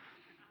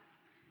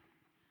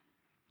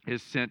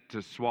 is sent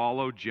to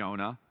swallow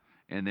Jonah,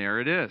 and there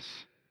it is.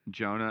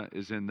 Jonah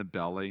is in the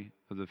belly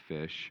of the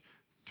fish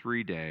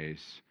 3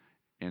 days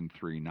and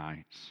 3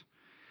 nights.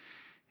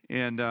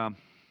 And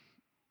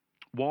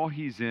while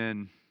he's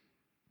in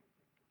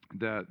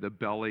the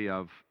belly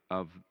of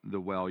the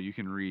whale, you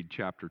can read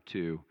chapter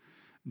 2.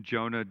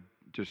 Jonah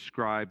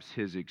describes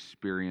his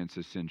experience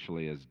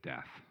essentially as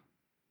death.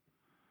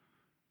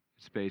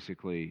 It's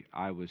basically,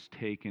 I was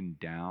taken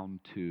down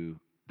to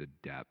the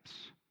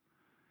depths,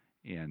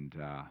 and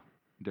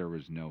there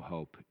was no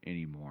hope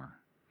anymore.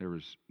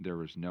 There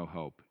was no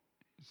hope.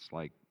 It's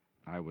like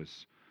I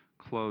was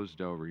closed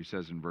over. He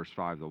says in verse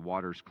 5, the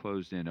waters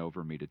closed in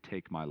over me to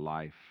take my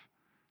life.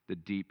 The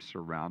deep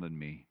surrounded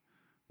me.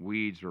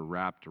 Weeds were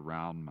wrapped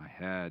around my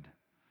head.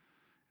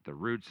 At the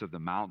roots of the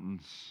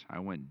mountains, I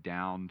went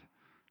down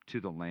to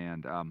the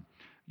land.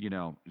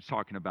 It's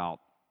talking about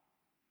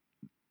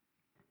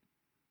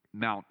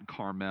Mount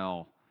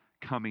Carmel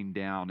coming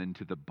down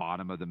into the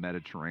bottom of the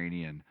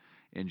Mediterranean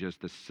and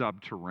just the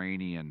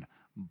subterranean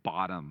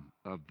bottom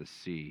of the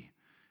sea.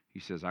 He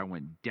says, I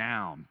went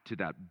down to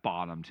that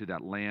bottom, to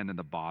that land in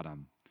the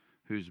bottom,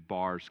 whose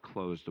bars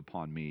closed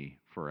upon me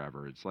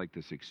forever. It's like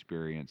this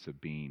experience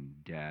of being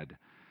dead,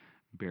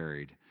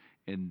 buried.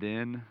 And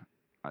then,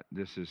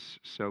 this is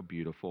so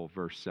beautiful,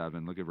 verse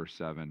 7. Look at verse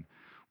 7.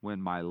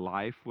 When my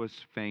life was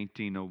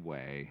fainting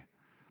away,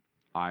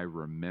 I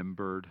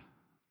remembered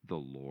the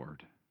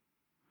Lord.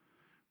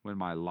 When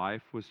my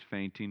life was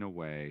fainting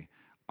away,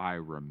 I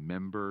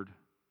remembered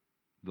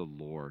the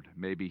Lord.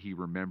 Maybe he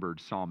remembered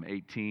Psalm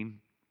 18,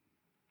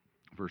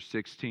 verse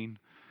 16,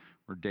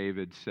 where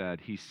David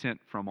said, He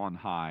sent from on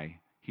high,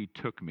 He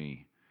took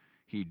me,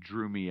 He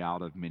drew me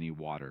out of many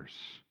waters.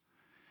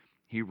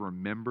 He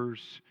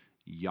remembers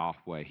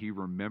Yahweh. He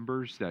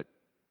remembers that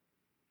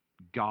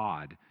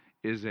God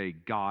is a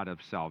God of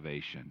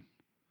salvation,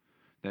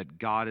 that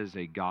God is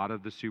a God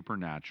of the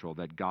supernatural,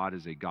 that God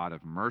is a God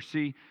of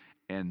mercy,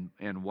 and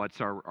what's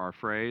our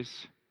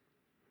phrase?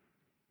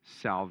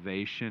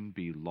 Salvation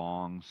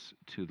belongs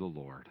to the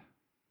Lord.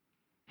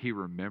 He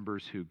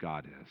remembers who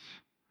God is.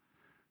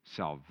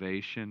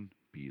 Salvation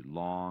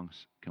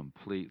belongs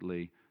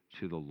completely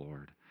to the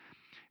Lord.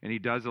 And he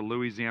does a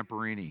Louis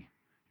Zamperini.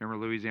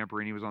 Remember Louis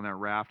Zamperini was on that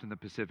raft in the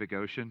Pacific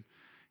Ocean?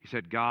 He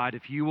said, God,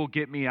 if you will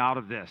get me out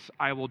of this,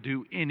 I will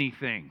do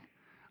anything.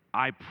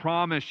 I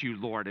promise you,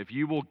 Lord, if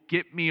you will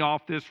get me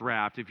off this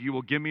raft, if you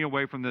will get me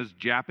away from those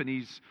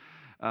Japanese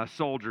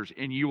soldiers,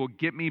 and you will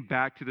get me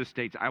back to the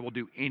States, I will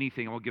do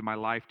anything. I will give my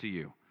life to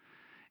you.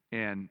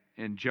 And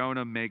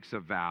Jonah makes a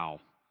vow.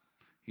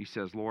 He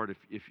says, Lord,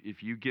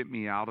 if you get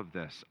me out of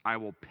this, I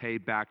will pay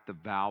back the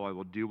vow. I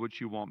will do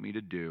what you want me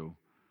to do.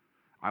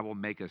 I will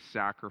make a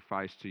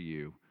sacrifice to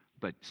you,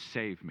 but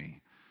save me.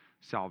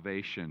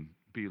 Salvation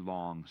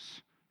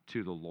belongs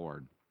to the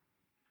Lord.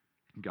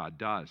 God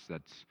does.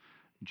 That's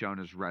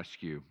Jonah's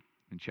rescue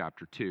in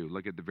chapter 2.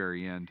 Look at the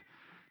very end.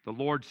 The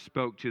Lord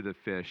spoke to the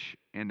fish,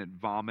 and it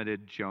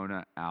vomited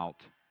Jonah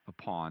out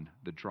upon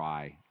the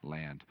dry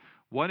land.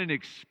 What an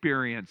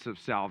experience of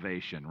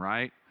salvation,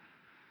 right?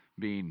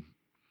 Being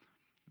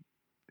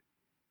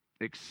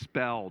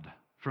expelled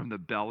from the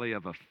belly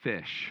of a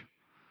fish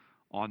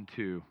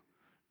onto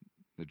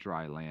the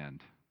dry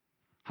land.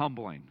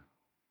 Humbling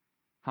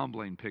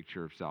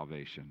picture of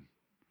salvation.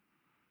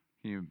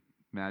 Can you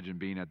imagine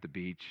being at the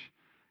beach,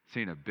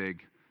 seeing a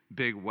big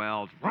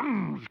whale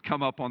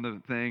come up on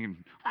the thing, and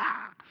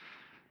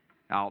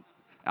out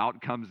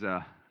comes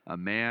a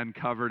man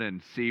covered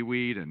in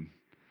seaweed, and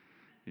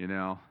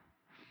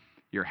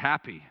you're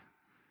happy.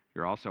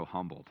 You're also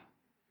humbled.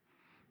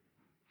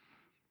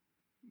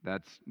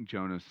 That's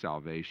Jonah's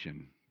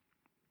salvation.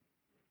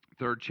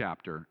 Third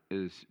chapter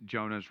is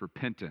Jonah's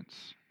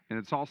repentance. And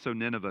it's also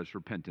Nineveh's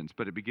repentance,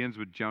 but it begins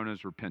with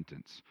Jonah's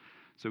repentance.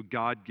 So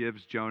God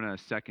gives Jonah a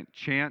second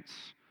chance.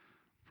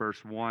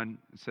 Verse 1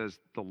 says,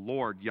 the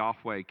Lord,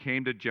 Yahweh,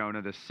 came to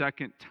Jonah the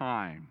second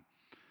time,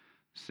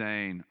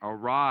 saying,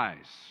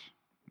 arise.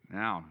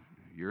 Now,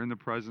 you're in the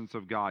presence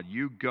of God.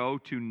 You go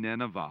to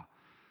Nineveh,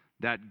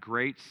 that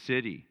great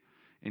city,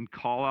 and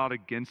call out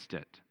against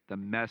it the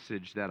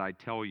message that I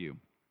tell you.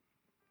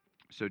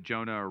 So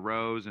Jonah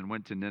arose and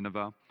went to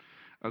Nineveh,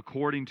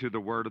 according to the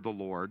word of the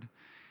Lord.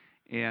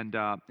 And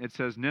it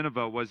says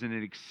Nineveh was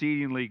an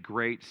exceedingly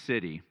great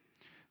city,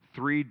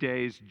 3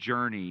 days'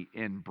 journey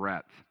in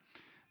breadth.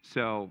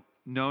 So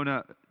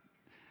Nineveh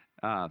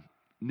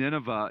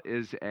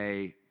is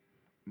a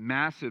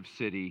massive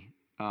city.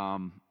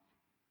 3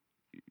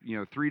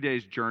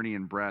 days' journey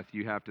in breadth,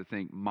 you have to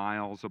think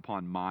miles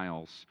upon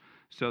miles.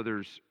 So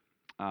there's,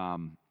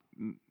 what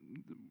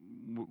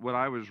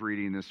I was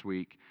reading this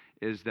week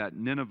is that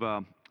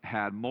Nineveh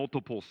had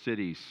multiple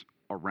cities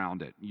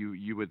around it.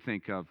 You would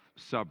think of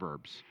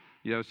suburbs.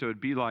 So it'd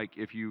be like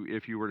if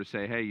you were to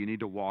say, hey, you need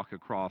to walk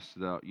across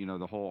the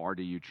whole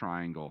RDU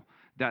triangle.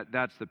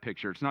 That's the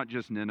picture. It's not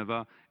just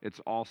Nineveh. It's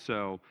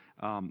also,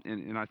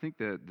 and I think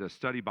the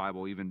study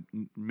Bible even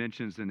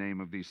mentions the name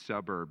of these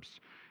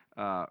suburbs,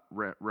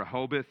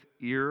 Rehoboth,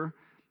 Ir,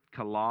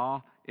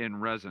 Calah,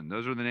 and Rezin.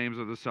 Those are the names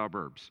of the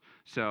suburbs.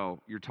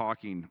 So you're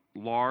talking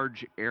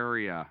large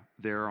area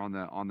there on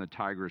the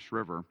Tigris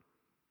River.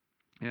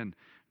 And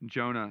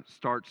Jonah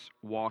starts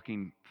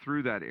walking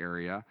through that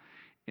area,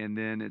 and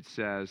then it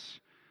says,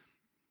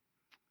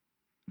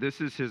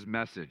 this is his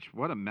message.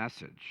 What a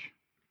message.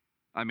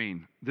 I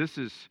mean, this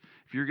is,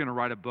 if you're going to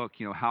write a book,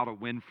 how to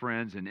win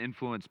friends and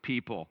influence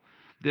people,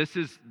 this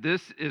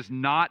is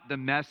not the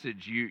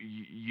message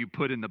you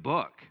put in the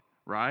book,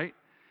 right?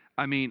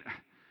 I mean,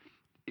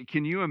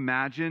 can you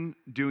imagine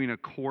doing a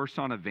course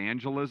on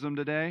evangelism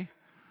today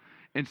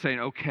and saying,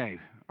 okay,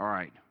 all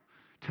right,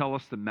 tell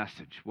us the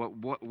message.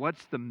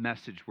 What's the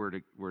message we're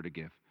to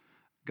give?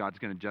 God's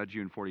going to judge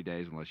you in 40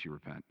 days unless you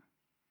repent.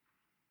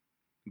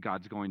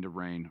 God's going to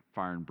rain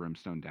fire and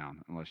brimstone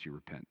down unless you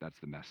repent. That's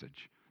the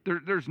message.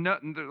 There's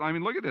nothing.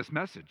 Look at this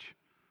message.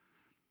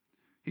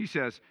 He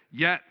says,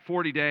 yet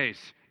 40 days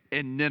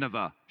and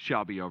Nineveh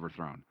shall be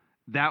overthrown.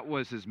 That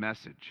was his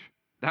message.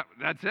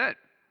 That's it.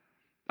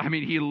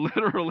 He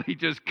literally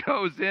just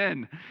goes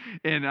in.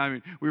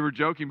 And we were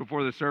joking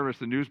before the service,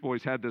 the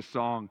Newsboys had this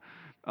song,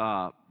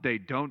 they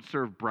don't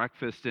serve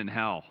breakfast in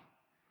hell.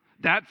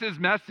 That's his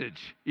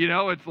message.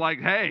 It's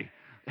like, hey,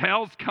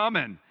 hell's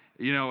coming.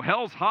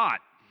 Hell's hot.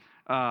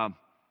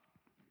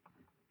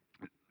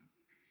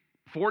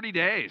 40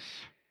 days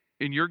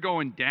and you're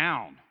going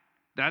down.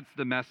 That's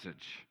the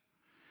message.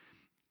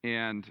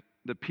 And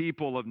the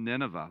people of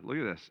Nineveh, look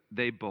at this,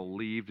 they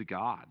believed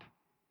God.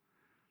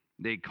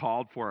 They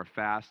called for a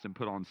fast and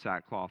put on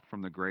sackcloth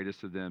from the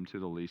greatest of them to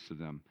the least of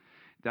them.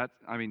 So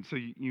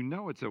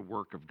it's a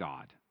work of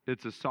God.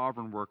 It's a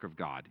sovereign work of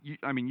God. You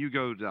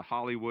go to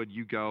Hollywood,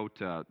 you go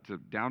to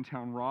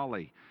downtown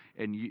Raleigh,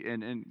 and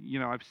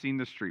I've seen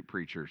the street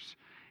preachers,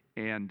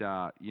 and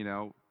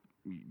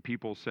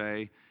people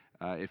say,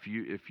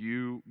 if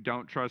you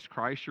don't trust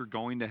Christ, you're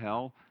going to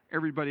hell.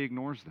 Everybody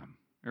ignores them.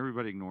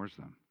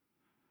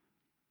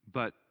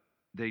 But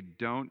they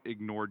don't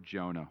ignore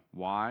Jonah.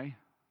 Why?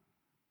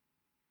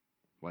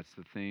 What's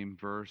the theme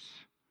verse?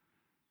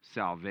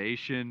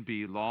 Salvation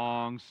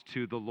belongs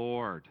to the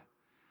Lord,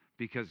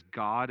 because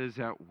God is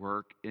at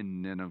work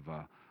in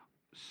Nineveh,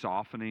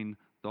 softening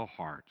the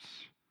hearts,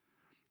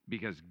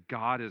 because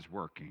God is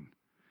working.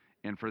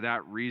 And for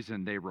that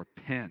reason, they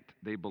repent.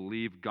 They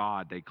believe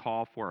God. They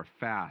call for a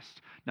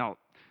fast. Now,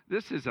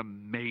 this is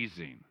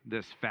amazing,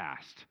 this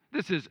fast.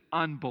 This is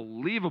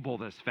unbelievable,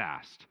 this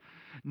fast.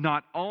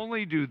 Not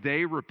only do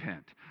they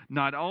repent,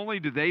 not only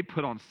do they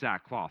put on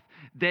sackcloth,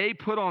 they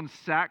put on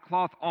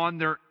sackcloth on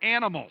their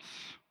animals.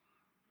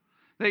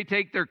 They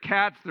take their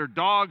cats, their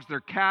dogs, their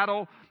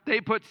cattle.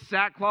 They put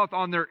sackcloth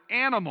on their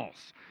animals.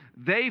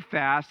 They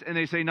fast, and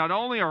they say, not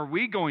only are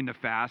we going to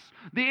fast,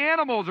 the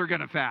animals are going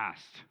to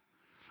fast.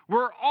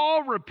 We're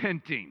all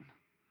repenting.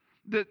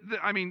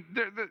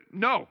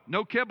 No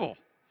kibble.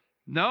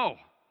 No.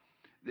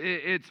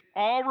 It's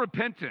all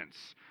repentance.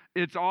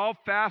 It's all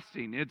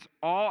fasting. It's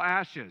all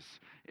ashes.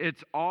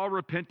 It's all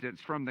repentance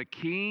from the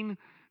king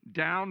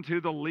down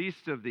to the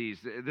least of these.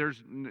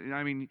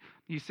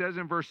 He says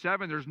in verse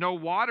 7, there's no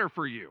water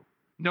for you,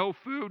 no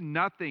food,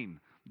 nothing.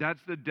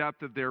 That's the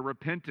depth of their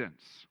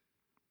repentance.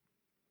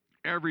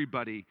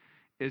 Everybody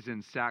is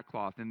in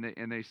sackcloth,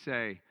 and they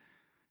say,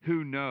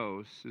 who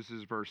knows, this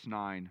is verse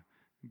 9,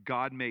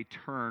 God may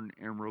turn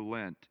and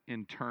relent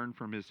and turn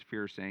from his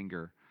fierce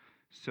anger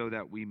so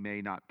that we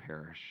may not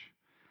perish.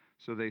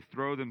 So they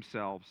throw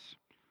themselves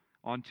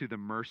onto the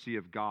mercy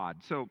of God.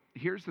 So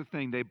here's the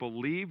thing. They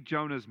believed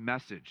Jonah's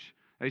message.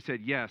 They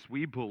said, yes,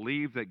 we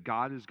believe that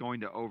God is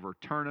going to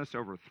overturn us,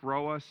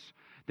 overthrow us,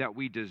 that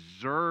we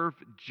deserve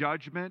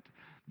judgment.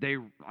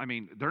 They're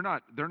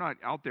not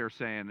out there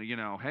saying,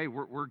 hey,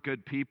 we're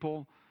good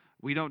people.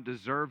 We don't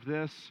deserve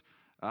this.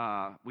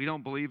 We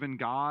don't believe in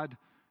God.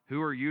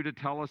 Who are you to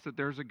tell us that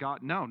there's a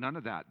God? No, none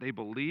of that. They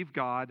believe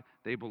God.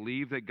 They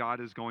believe that God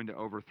is going to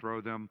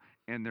overthrow them,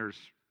 and there's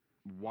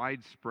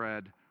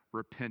widespread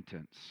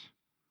repentance.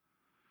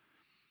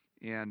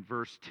 And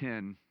verse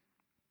 10,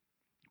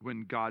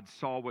 when God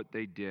saw what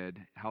they did,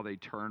 how they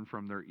turned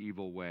from their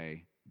evil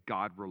way,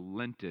 God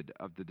relented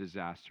of the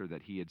disaster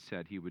that he had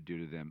said he would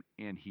do to them,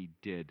 and he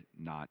did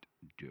not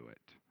do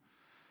it.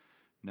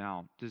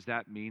 Now, does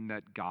that mean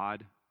that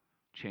God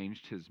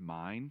changed his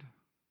mind?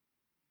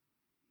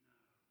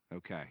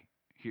 Okay,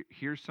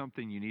 here's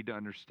something you need to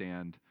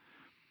understand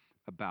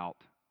about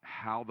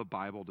how the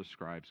Bible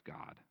describes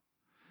God.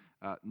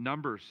 The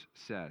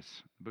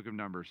book of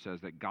Numbers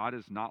says that God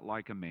is not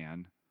like a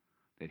man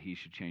that he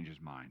should change his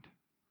mind.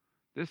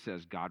 This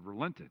says God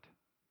relented,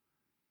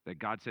 that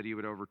God said he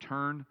would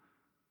overturn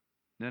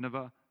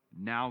Nineveh.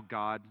 Now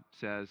God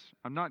says,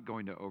 I'm not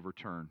going to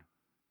overturn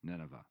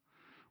Nineveh.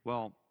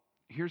 Well,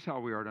 here's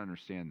how we are to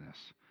understand this.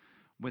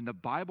 When the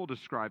Bible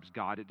describes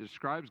God, it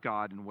describes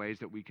God in ways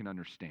that we can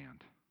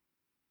understand.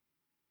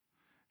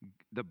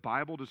 The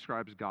Bible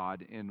describes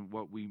God in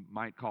what we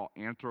might call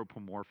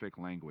anthropomorphic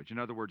language. In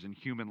other words, in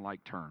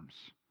human-like terms.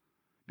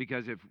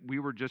 Because if we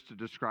were just to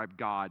describe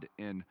God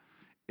in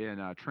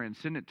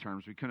transcendent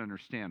terms, we couldn't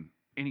understand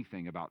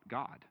anything about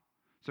God.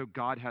 So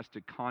God has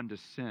to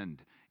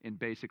condescend and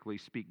basically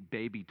speak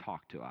baby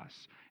talk to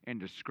us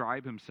and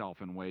describe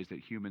himself in ways that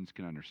humans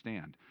can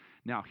understand.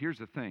 Now, here's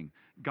the thing.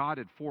 God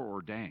had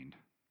foreordained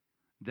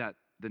that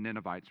the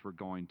Ninevites were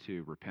going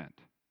to repent.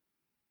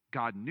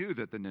 God knew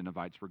that the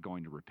Ninevites were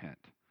going to repent.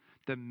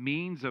 The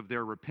means of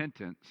their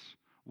repentance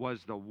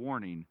was the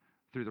warning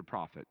through the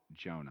prophet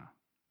Jonah.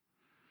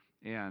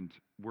 And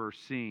we're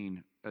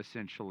seeing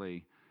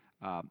essentially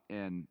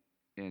in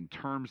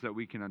terms that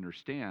we can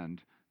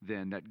understand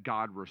then that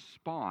God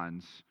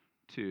responds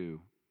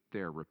to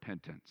their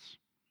repentance.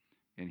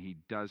 And he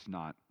does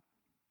not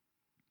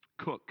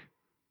cook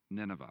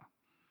Nineveh.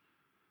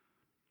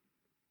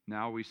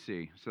 Now we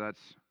see. So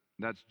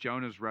that's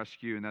Jonah's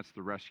rescue, and that's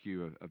the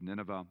rescue of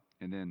Nineveh.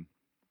 And then,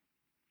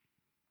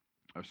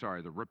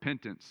 the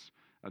repentance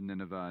of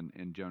Nineveh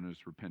and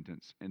Jonah's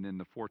repentance. And then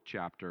the fourth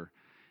chapter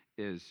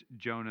is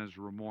Jonah's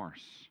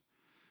remorse.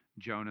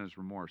 Jonah's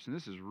remorse. And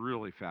this is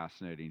really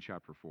fascinating,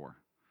 chapter 4.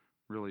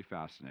 Really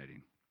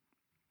fascinating.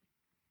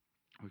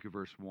 Look at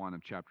verse 1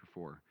 of chapter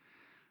 4.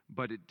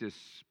 But it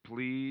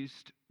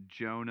displeased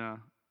Jonah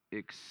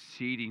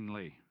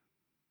exceedingly.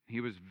 He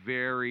was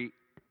very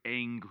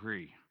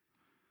angry.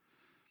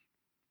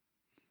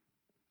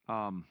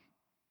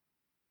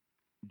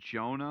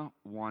 Jonah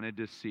wanted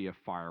to see a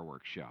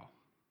fireworks show.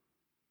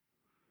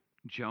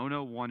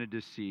 Jonah wanted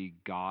to see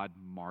God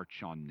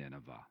march on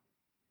Nineveh.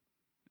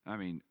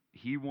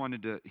 He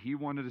wanted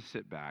to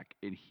sit back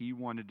and he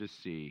wanted to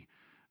see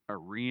a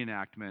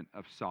reenactment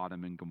of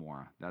Sodom and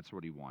Gomorrah. That's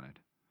what he wanted.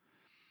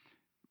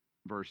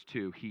 Verse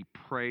 2, he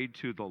prayed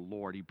to the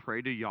Lord. He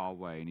prayed to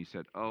Yahweh, and he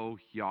said, "Oh,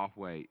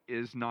 Yahweh,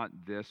 is not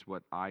this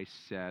what I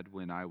said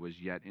when I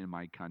was yet in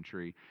my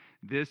country?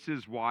 This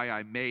is why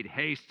I made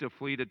haste to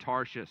flee to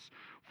Tarshish.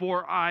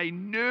 For I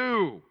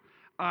knew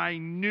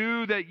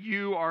that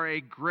you are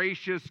a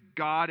gracious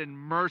God and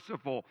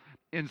merciful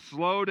and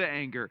slow to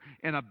anger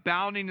and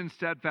abounding in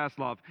steadfast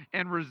love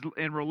and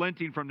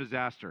relenting from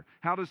disaster."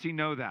 How does he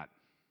know that?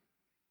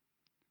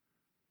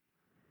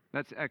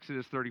 That's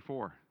Exodus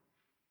 34.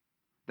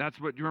 That's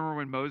what, do you remember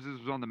when Moses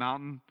was on the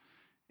mountain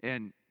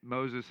and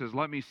Moses says,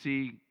 "Let me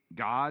see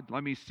God,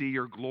 let me see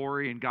your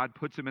glory," and God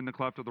puts him in the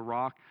cleft of the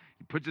rock.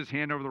 He puts his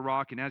hand over the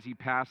rock, and as he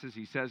passes,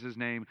 he says his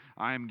name,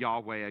 "I am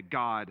Yahweh, a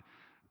God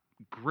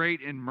great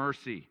in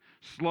mercy,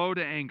 slow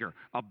to anger,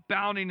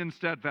 abounding in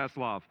steadfast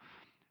love."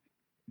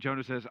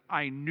 Jonah says,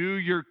 "I knew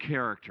your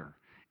character,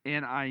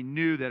 and I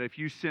knew that if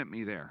you sent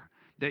me there,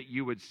 that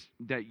you would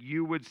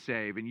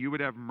save and you would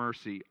have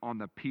mercy on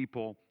the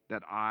people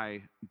that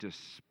I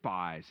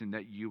despise, and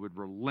that you would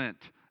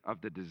relent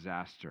of the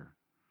disaster.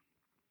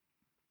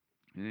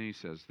 And then he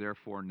says,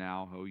 therefore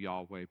now, O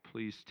Yahweh,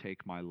 please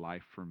take my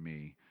life from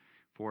me,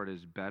 for it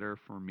is better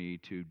for me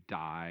to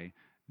die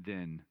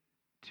than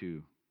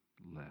to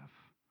live.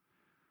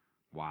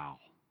 Wow.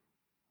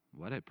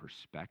 What a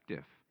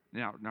perspective.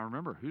 Now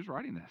remember, who's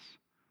writing this?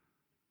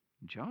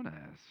 Jonah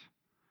is.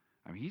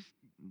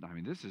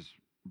 This is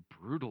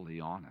brutally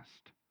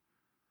honest.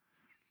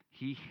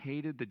 He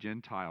hated the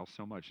Gentiles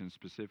so much, and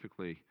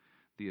specifically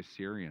the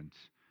Assyrians.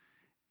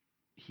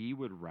 He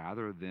would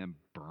rather them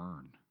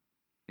burn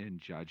in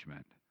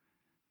judgment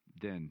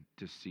than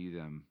to see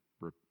them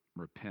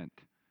repent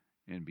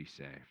and be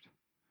saved.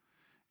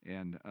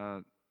 And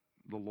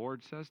the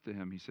Lord says to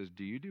him, he says,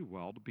 do you do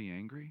well to be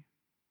angry?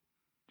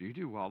 Do you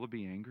do well to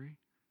be angry?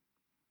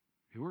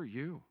 Who are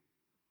you?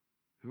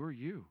 Who are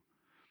you?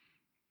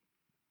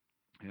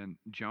 And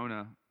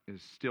Jonah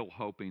is still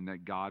hoping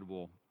that God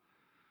will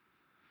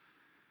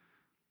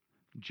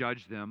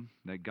judge them,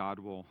 that God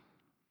will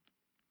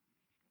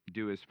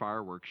do his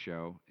fireworks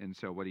show. And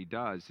so what he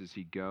does is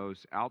he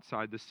goes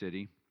outside the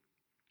city.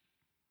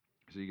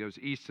 So he goes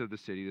east of the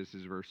city. This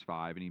is verse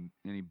 5. And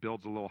he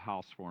builds a little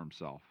house for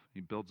himself. He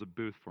builds a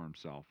booth for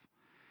himself.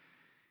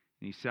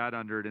 And he sat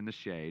under it in the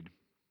shade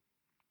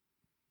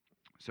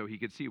so he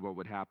could see what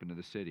would happen to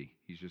the city.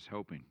 He's just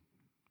hoping,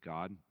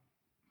 God,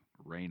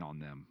 rain on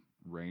them,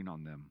 rain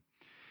on them.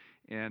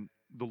 And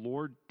the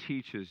Lord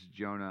teaches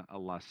Jonah a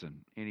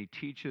lesson. And he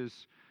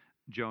teaches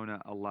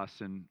Jonah a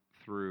lesson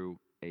through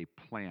a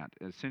plant.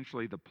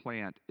 Essentially, the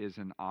plant is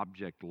an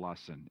object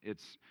lesson.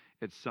 It's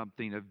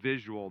something, a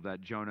visual that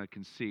Jonah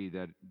can see,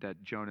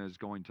 that Jonah is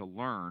going to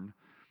learn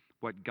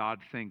what God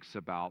thinks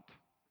about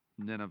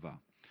Nineveh.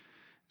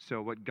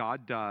 So what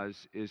God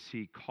does is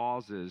he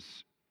causes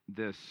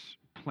this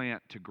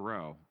plant to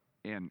grow,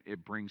 and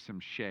it brings him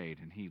shade,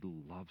 and he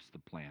loves the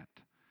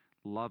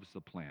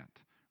plant,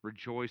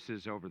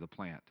 rejoices over the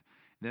plant.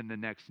 Then the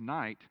next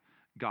night,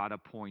 God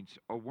appoints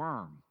a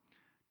worm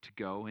to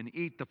go and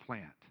eat the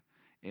plant.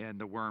 And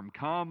the worm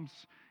comes,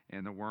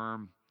 and the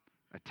worm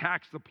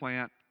attacks the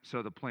plant,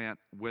 so the plant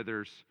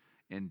withers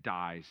and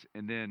dies.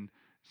 And then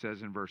it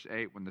says in verse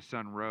 8, when the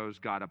sun rose,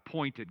 God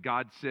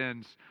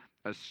sends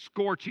a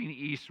scorching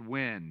east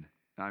wind.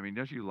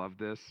 Don't you love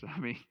this?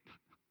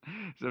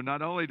 So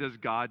not only does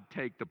God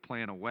take the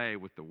plant away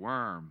with the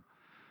worm,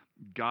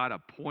 God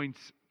appoints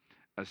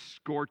a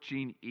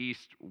scorching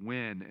east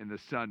wind, and the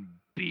sun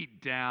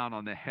beat down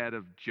on the head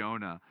of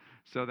Jonah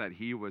so that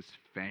he was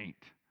faint.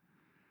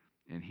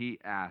 And he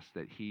asked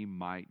that he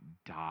might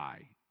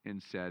die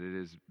and said, it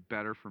is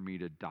better for me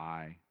to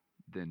die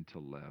than to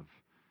live.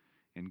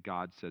 And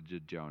God said to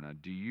Jonah,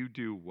 do you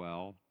do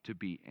well to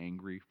be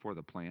angry for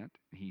the plant?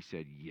 And he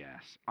said,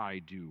 yes, I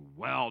do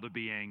well to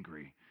be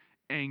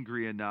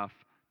angry enough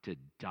to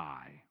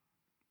die.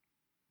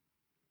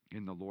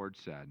 And the Lord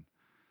said,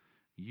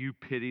 you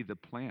pity the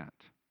plant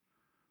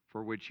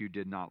for which you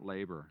did not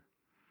labor,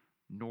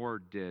 nor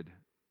did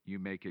you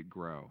make it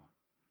grow,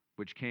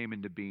 which came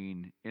into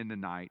being in the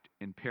night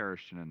and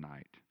perished in a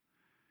night.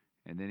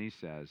 And then he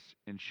says,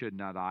 and should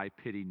not I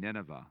pity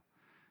Nineveh,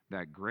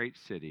 that great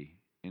city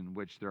in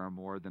which there are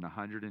more than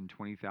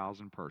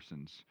 120,000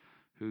 persons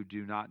who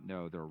do not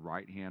know their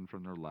right hand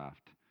from their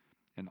left,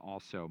 and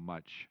also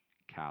much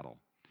cattle.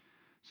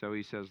 So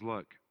he says,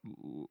 look,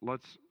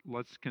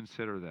 let's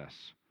consider this.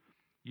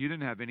 You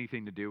didn't have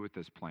anything to do with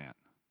this plant,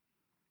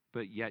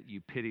 but yet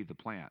you pity the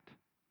plant.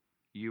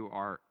 You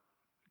are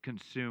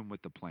consumed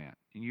with the plant,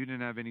 and you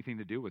didn't have anything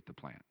to do with the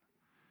plant.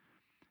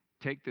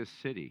 Take this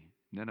city,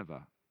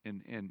 Nineveh,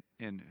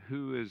 and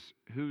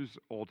who's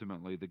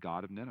ultimately the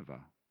God of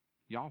Nineveh?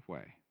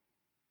 Yahweh.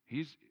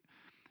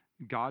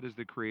 God is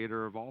the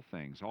creator of all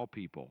things, all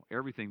people.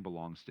 Everything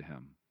belongs to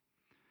him.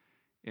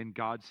 And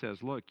God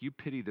says, look, you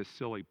pity this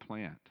silly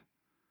plant.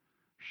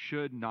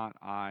 Should not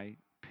I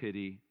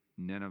pity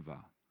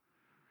Nineveh?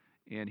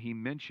 And he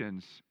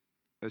mentions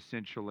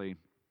essentially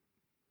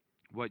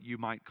what you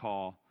might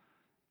call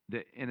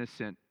the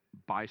innocent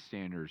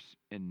bystanders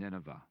in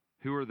Nineveh.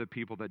 Who are the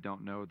people that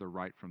don't know the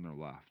right from their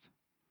left?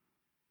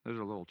 Those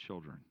are little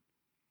children.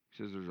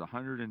 He says there's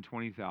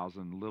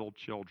 120,000 little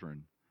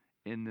children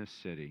in this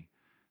city.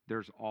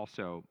 There's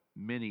also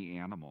many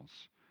animals.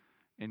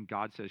 And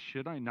God says,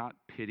 should I not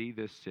pity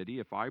this city?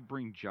 If I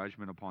bring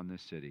judgment upon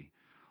this city,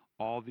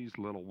 all these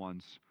little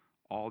ones,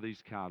 all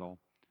these cattle,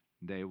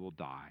 they will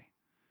die.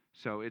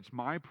 So it's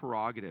my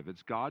prerogative.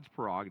 It's God's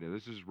prerogative.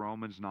 This is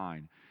Romans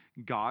 9.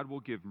 God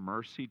will give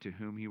mercy to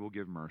whom he will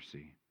give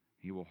mercy.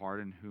 He will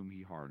harden whom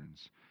he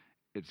hardens.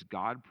 It's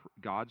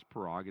God's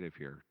prerogative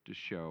here to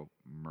show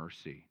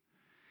mercy.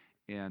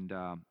 And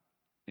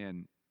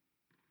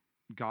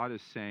God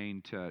is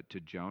saying to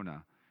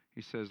Jonah,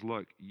 he says,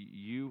 look,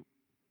 you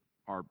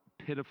are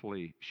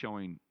pitifully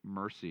showing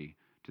mercy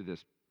to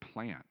this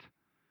plant,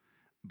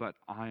 but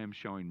I am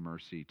showing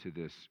mercy to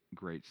this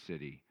great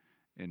city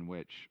in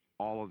which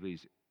all of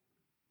these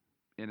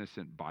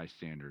innocent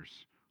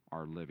bystanders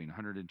are living,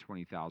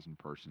 120,000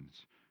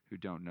 persons who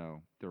don't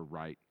know their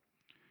right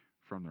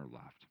from their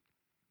left.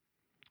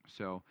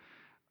 So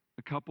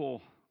a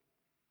couple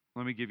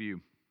let me give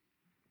you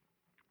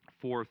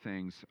 4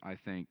 things I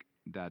think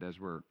that as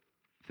we're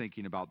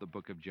thinking about the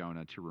book of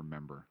Jonah to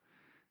remember,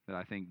 that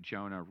I think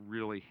Jonah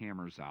really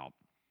hammers out.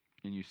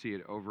 And you see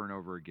it over and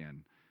over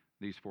again,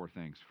 these 4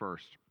 things.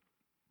 First,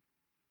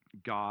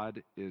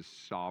 God is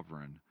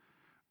sovereign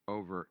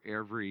over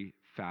every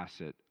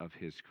facet of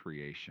his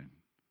creation.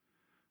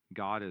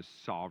 God is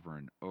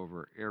sovereign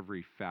over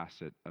every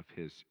facet of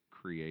his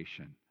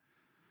creation.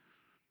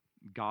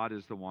 God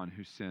is the one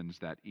who sends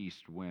that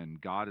east wind.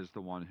 God is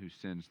the one who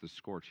sends the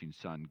scorching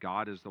sun.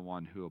 God is the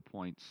one who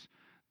appoints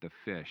the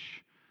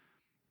fish.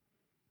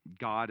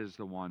 God is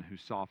the one who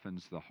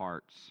softens the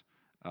hearts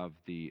of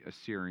the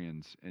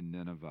Assyrians in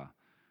Nineveh.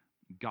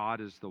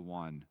 God is the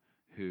one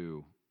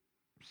who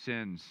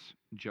sends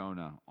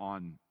Jonah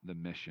on the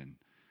mission.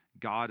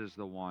 God is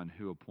the one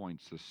who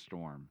appoints the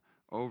storm.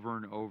 Over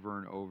and over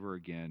and over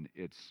again,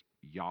 it's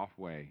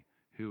Yahweh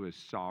who is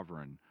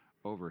sovereign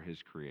over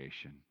his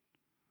creation.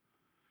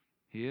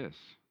 He is.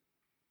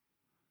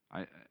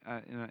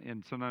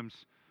 And sometimes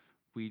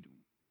we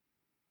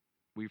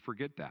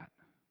forget that.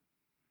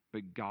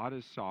 But God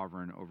is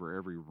sovereign over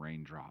every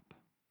raindrop.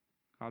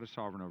 God is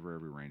sovereign over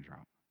every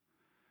raindrop.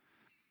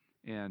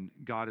 And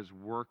God is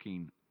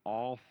working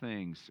all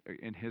things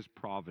in his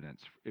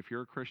providence. If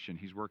you're a Christian,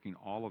 he's working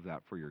all of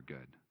that for your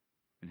good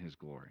in his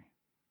glory.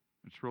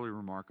 It's really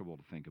remarkable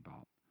to think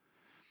about.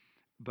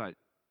 But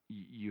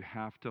you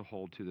have to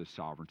hold to the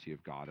sovereignty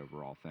of God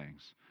over all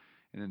things.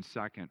 And then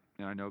second,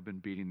 and I know I've been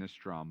beating this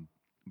drum,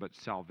 but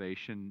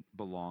salvation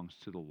belongs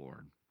to the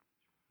Lord.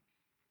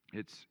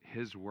 It's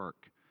his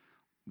work.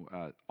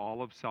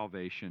 All of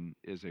salvation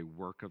is a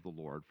work of the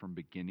Lord from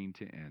beginning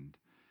to end.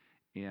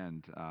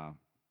 And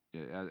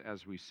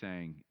as we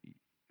sang,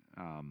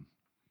 I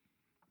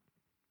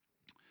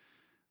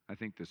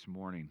think this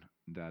morning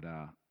that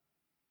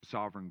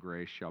sovereign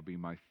grace shall be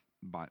my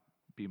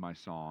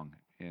song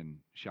and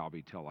shall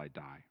be till I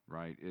die.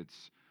 Right?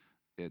 It's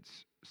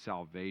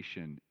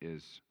salvation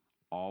is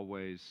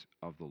always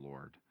of the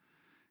Lord.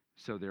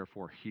 So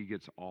therefore, he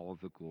gets all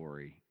of the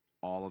glory,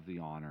 all of the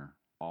honor,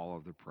 all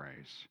of the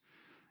praise.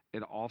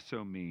 It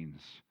also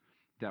means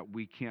that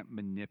we can't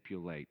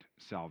manipulate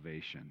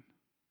salvation.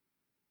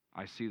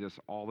 I see this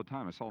all the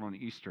time. I saw it on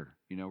Easter.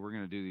 We're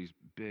going to do these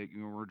big,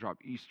 we're going to drop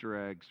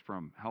Easter eggs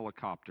from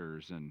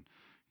helicopters and,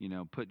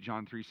 put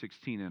John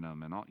 3:16 in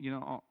them and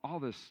all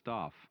this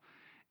stuff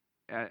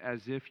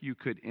as if you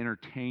could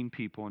entertain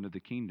people into the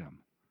kingdom.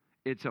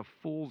 It's a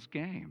fool's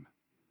game.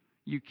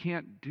 You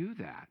can't do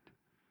that.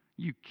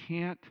 You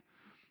can't,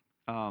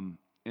 and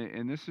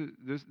this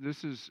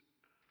is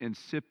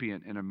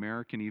incipient in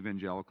American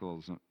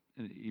evangelicalism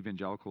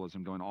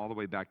going all the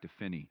way back to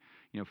Finney.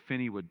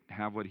 Finney would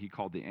have what he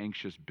called the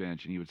anxious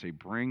bench, and he would say,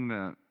 bring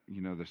the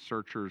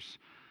searchers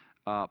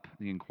up,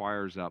 the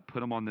inquirers up, put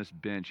them on this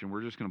bench, and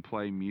we're just going to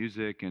play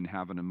music and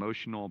have an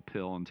emotional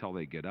appeal until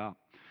they get up.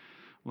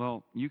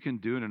 Well, you can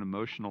do an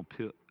emotional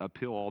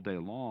appeal all day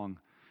long,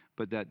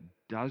 but that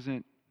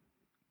doesn't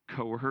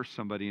coerce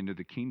somebody into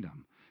the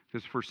kingdom.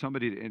 Because for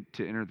somebody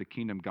to enter the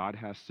kingdom, God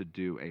has to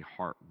do a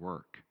heart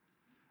work.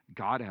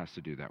 God has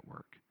to do that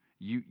work.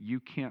 You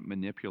can't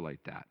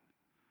manipulate that.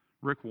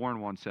 Rick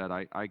Warren once said,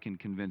 I can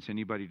convince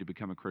anybody to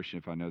become a Christian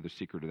if I know the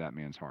secret of that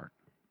man's heart.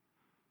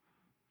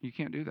 You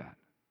can't do that.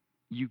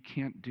 You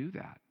can't do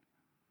that.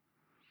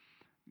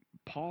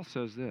 Paul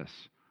says this,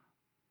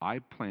 I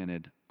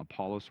planted,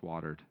 Apollos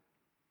watered,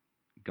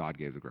 God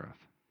gave the growth.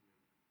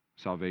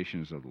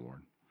 Salvation is of the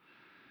Lord.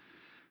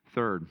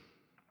 Third,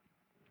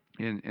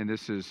 and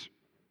this is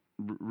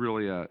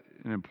really an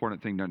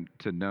important thing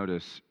to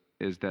notice,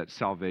 is that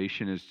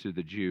salvation is to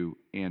the Jew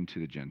and to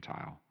the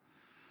Gentile.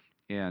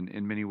 And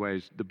in many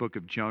ways, the book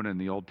of Jonah in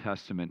the Old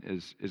Testament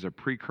is a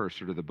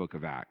precursor to the book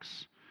of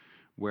Acts,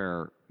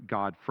 where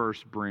God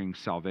first brings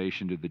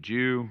salvation to the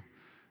Jew,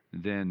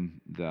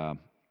 then the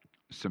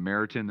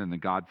Samaritan, then the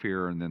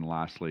God-fearer, and then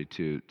lastly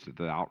to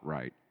the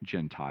outright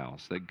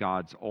Gentiles. That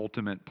God's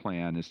ultimate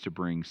plan is to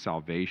bring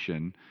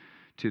salvation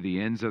to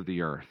the ends of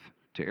the earth,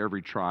 to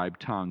every tribe,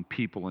 tongue,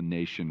 people, and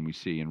nation we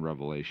see in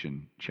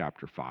Revelation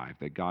chapter 5.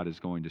 That God is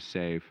going to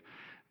save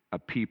a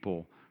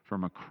people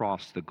from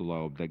across the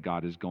globe, that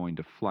God is going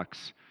to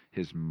flex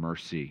his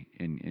mercy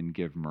and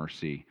give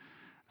mercy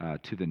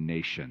to the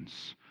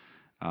nations.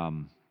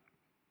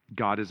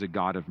 God is a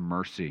God of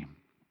mercy.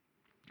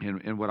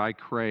 And what I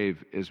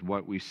crave is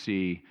what we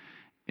see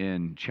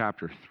in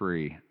chapter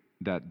 3,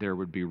 that there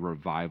would be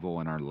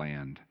revival in our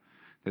land,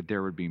 that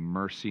there would be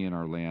mercy in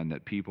our land,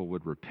 that people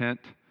would repent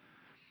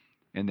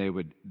and they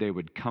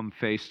would come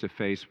face to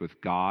face with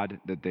God,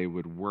 that they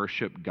would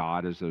worship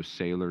God as those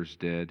sailors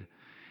did,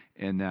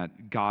 and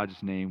that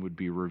God's name would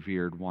be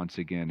revered once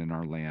again in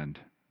our land,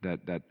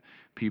 that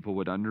people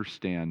would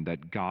understand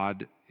that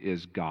God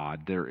is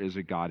God, there is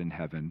a God in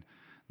heaven,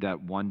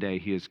 that one day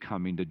he is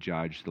coming to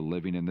judge the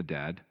living and the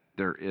dead.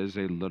 There is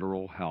a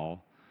literal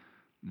hell.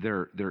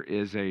 There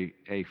is a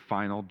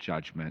final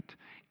judgment.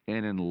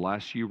 And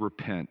unless you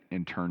repent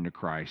and turn to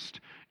Christ,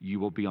 you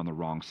will be on the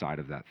wrong side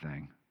of that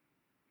thing.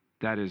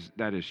 That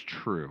is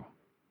true.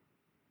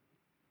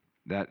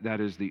 That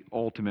is the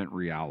ultimate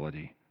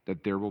reality,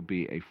 that there will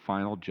be a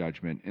final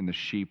judgment, and the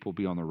sheep will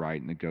be on the right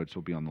and the goats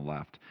will be on the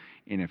left.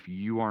 And if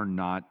you are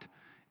not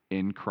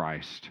in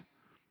Christ,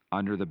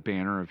 under the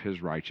banner of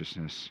his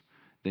righteousness,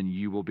 then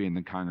you will be in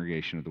the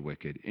congregation of the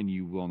wicked, and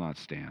you will not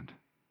stand.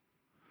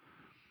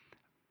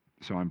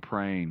 So I'm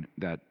praying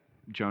that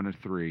Jonah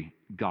 3,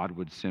 God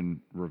would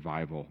send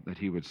revival, that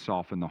he would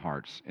soften the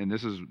hearts. And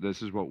this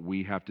is what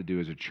we have to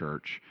do as a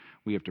church.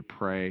 We have to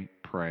pray,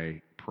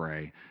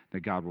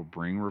 that God will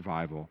bring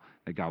revival,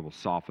 that God will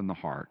soften the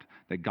heart,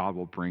 that God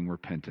will bring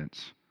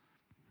repentance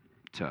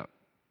to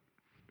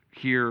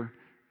here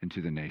and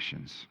to the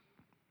nations.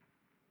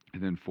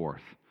 And then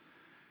fourth,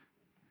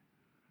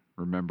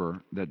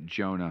 remember that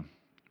Jonah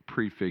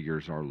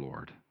prefigures our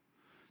Lord,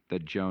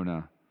 that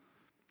Jonah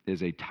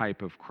is a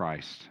type of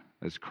Christ.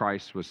 As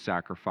Christ was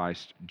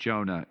sacrificed,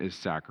 Jonah is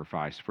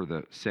sacrificed for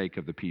the sake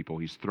of the people.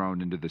 He's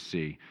thrown into the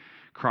sea.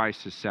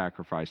 Christ is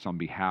sacrificed on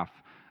behalf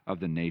of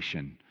the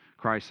nation.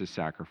 Christ is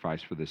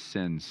sacrificed for the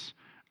sins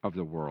of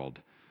the world.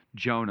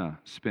 Jonah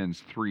spends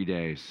 3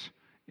 days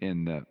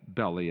in the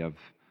belly of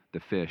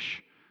the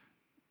fish.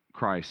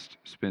 Christ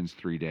spends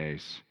 3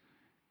 days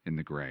in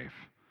the grave.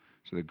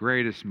 So the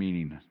greatest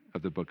meaning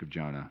of the book of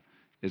Jonah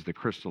is the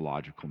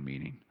Christological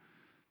meaning,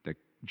 that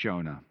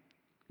Jonah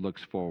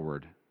looks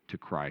forward to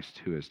Christ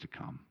who is to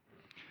come.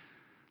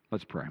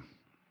 Let's pray.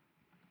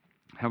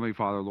 Heavenly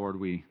Father, Lord,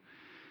 we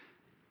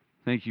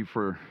thank you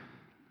for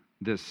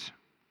this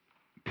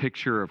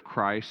picture of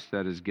Christ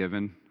that is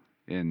given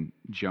in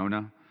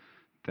Jonah,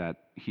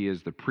 that he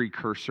is the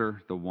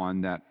precursor, the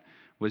one that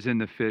was in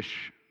the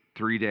fish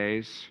 3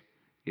 days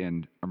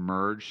and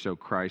emerged. So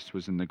Christ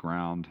was in the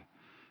ground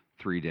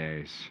 3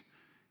 days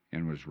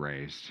and was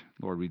raised.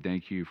 Lord, we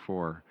thank you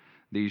for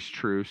these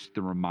truths,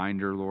 the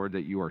reminder, Lord,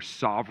 that you are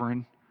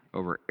sovereign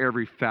over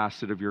every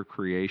facet of your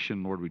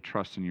creation. Lord, we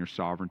trust in your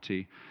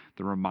sovereignty.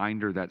 The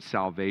reminder that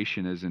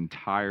salvation is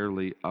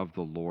entirely of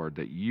the Lord,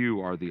 that you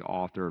are the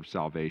author of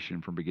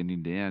salvation from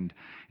beginning to end,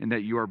 and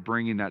that you are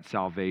bringing that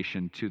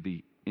salvation to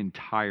the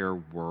entire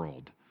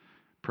world.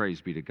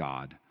 Praise be to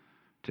God,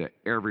 to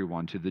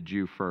everyone, to the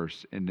Jew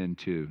first, and then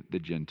to the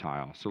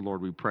Gentile. So,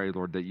 Lord, we pray,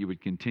 Lord, that you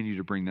would continue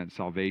to bring that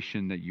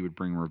salvation, that you would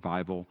bring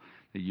revival,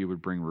 that you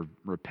would bring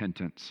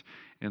repentance.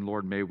 And,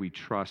 Lord, may we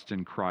trust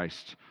in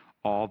Christ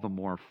all the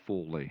more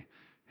fully,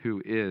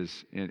 who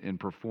is and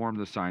performed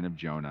the sign of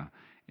Jonah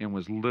and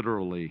was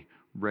literally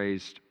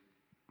raised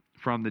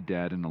from the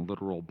dead in a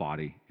literal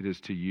body. It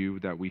is to you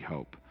that we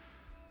hope.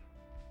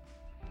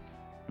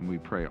 And we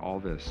pray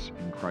all this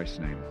in Christ's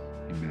name.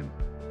 Amen.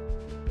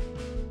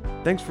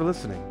 Thanks for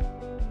listening.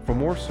 For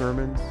more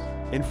sermons,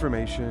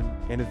 information,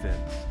 and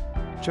events,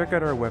 check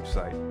out our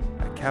website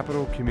at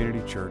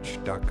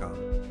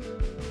capitalcommunitychurch.com.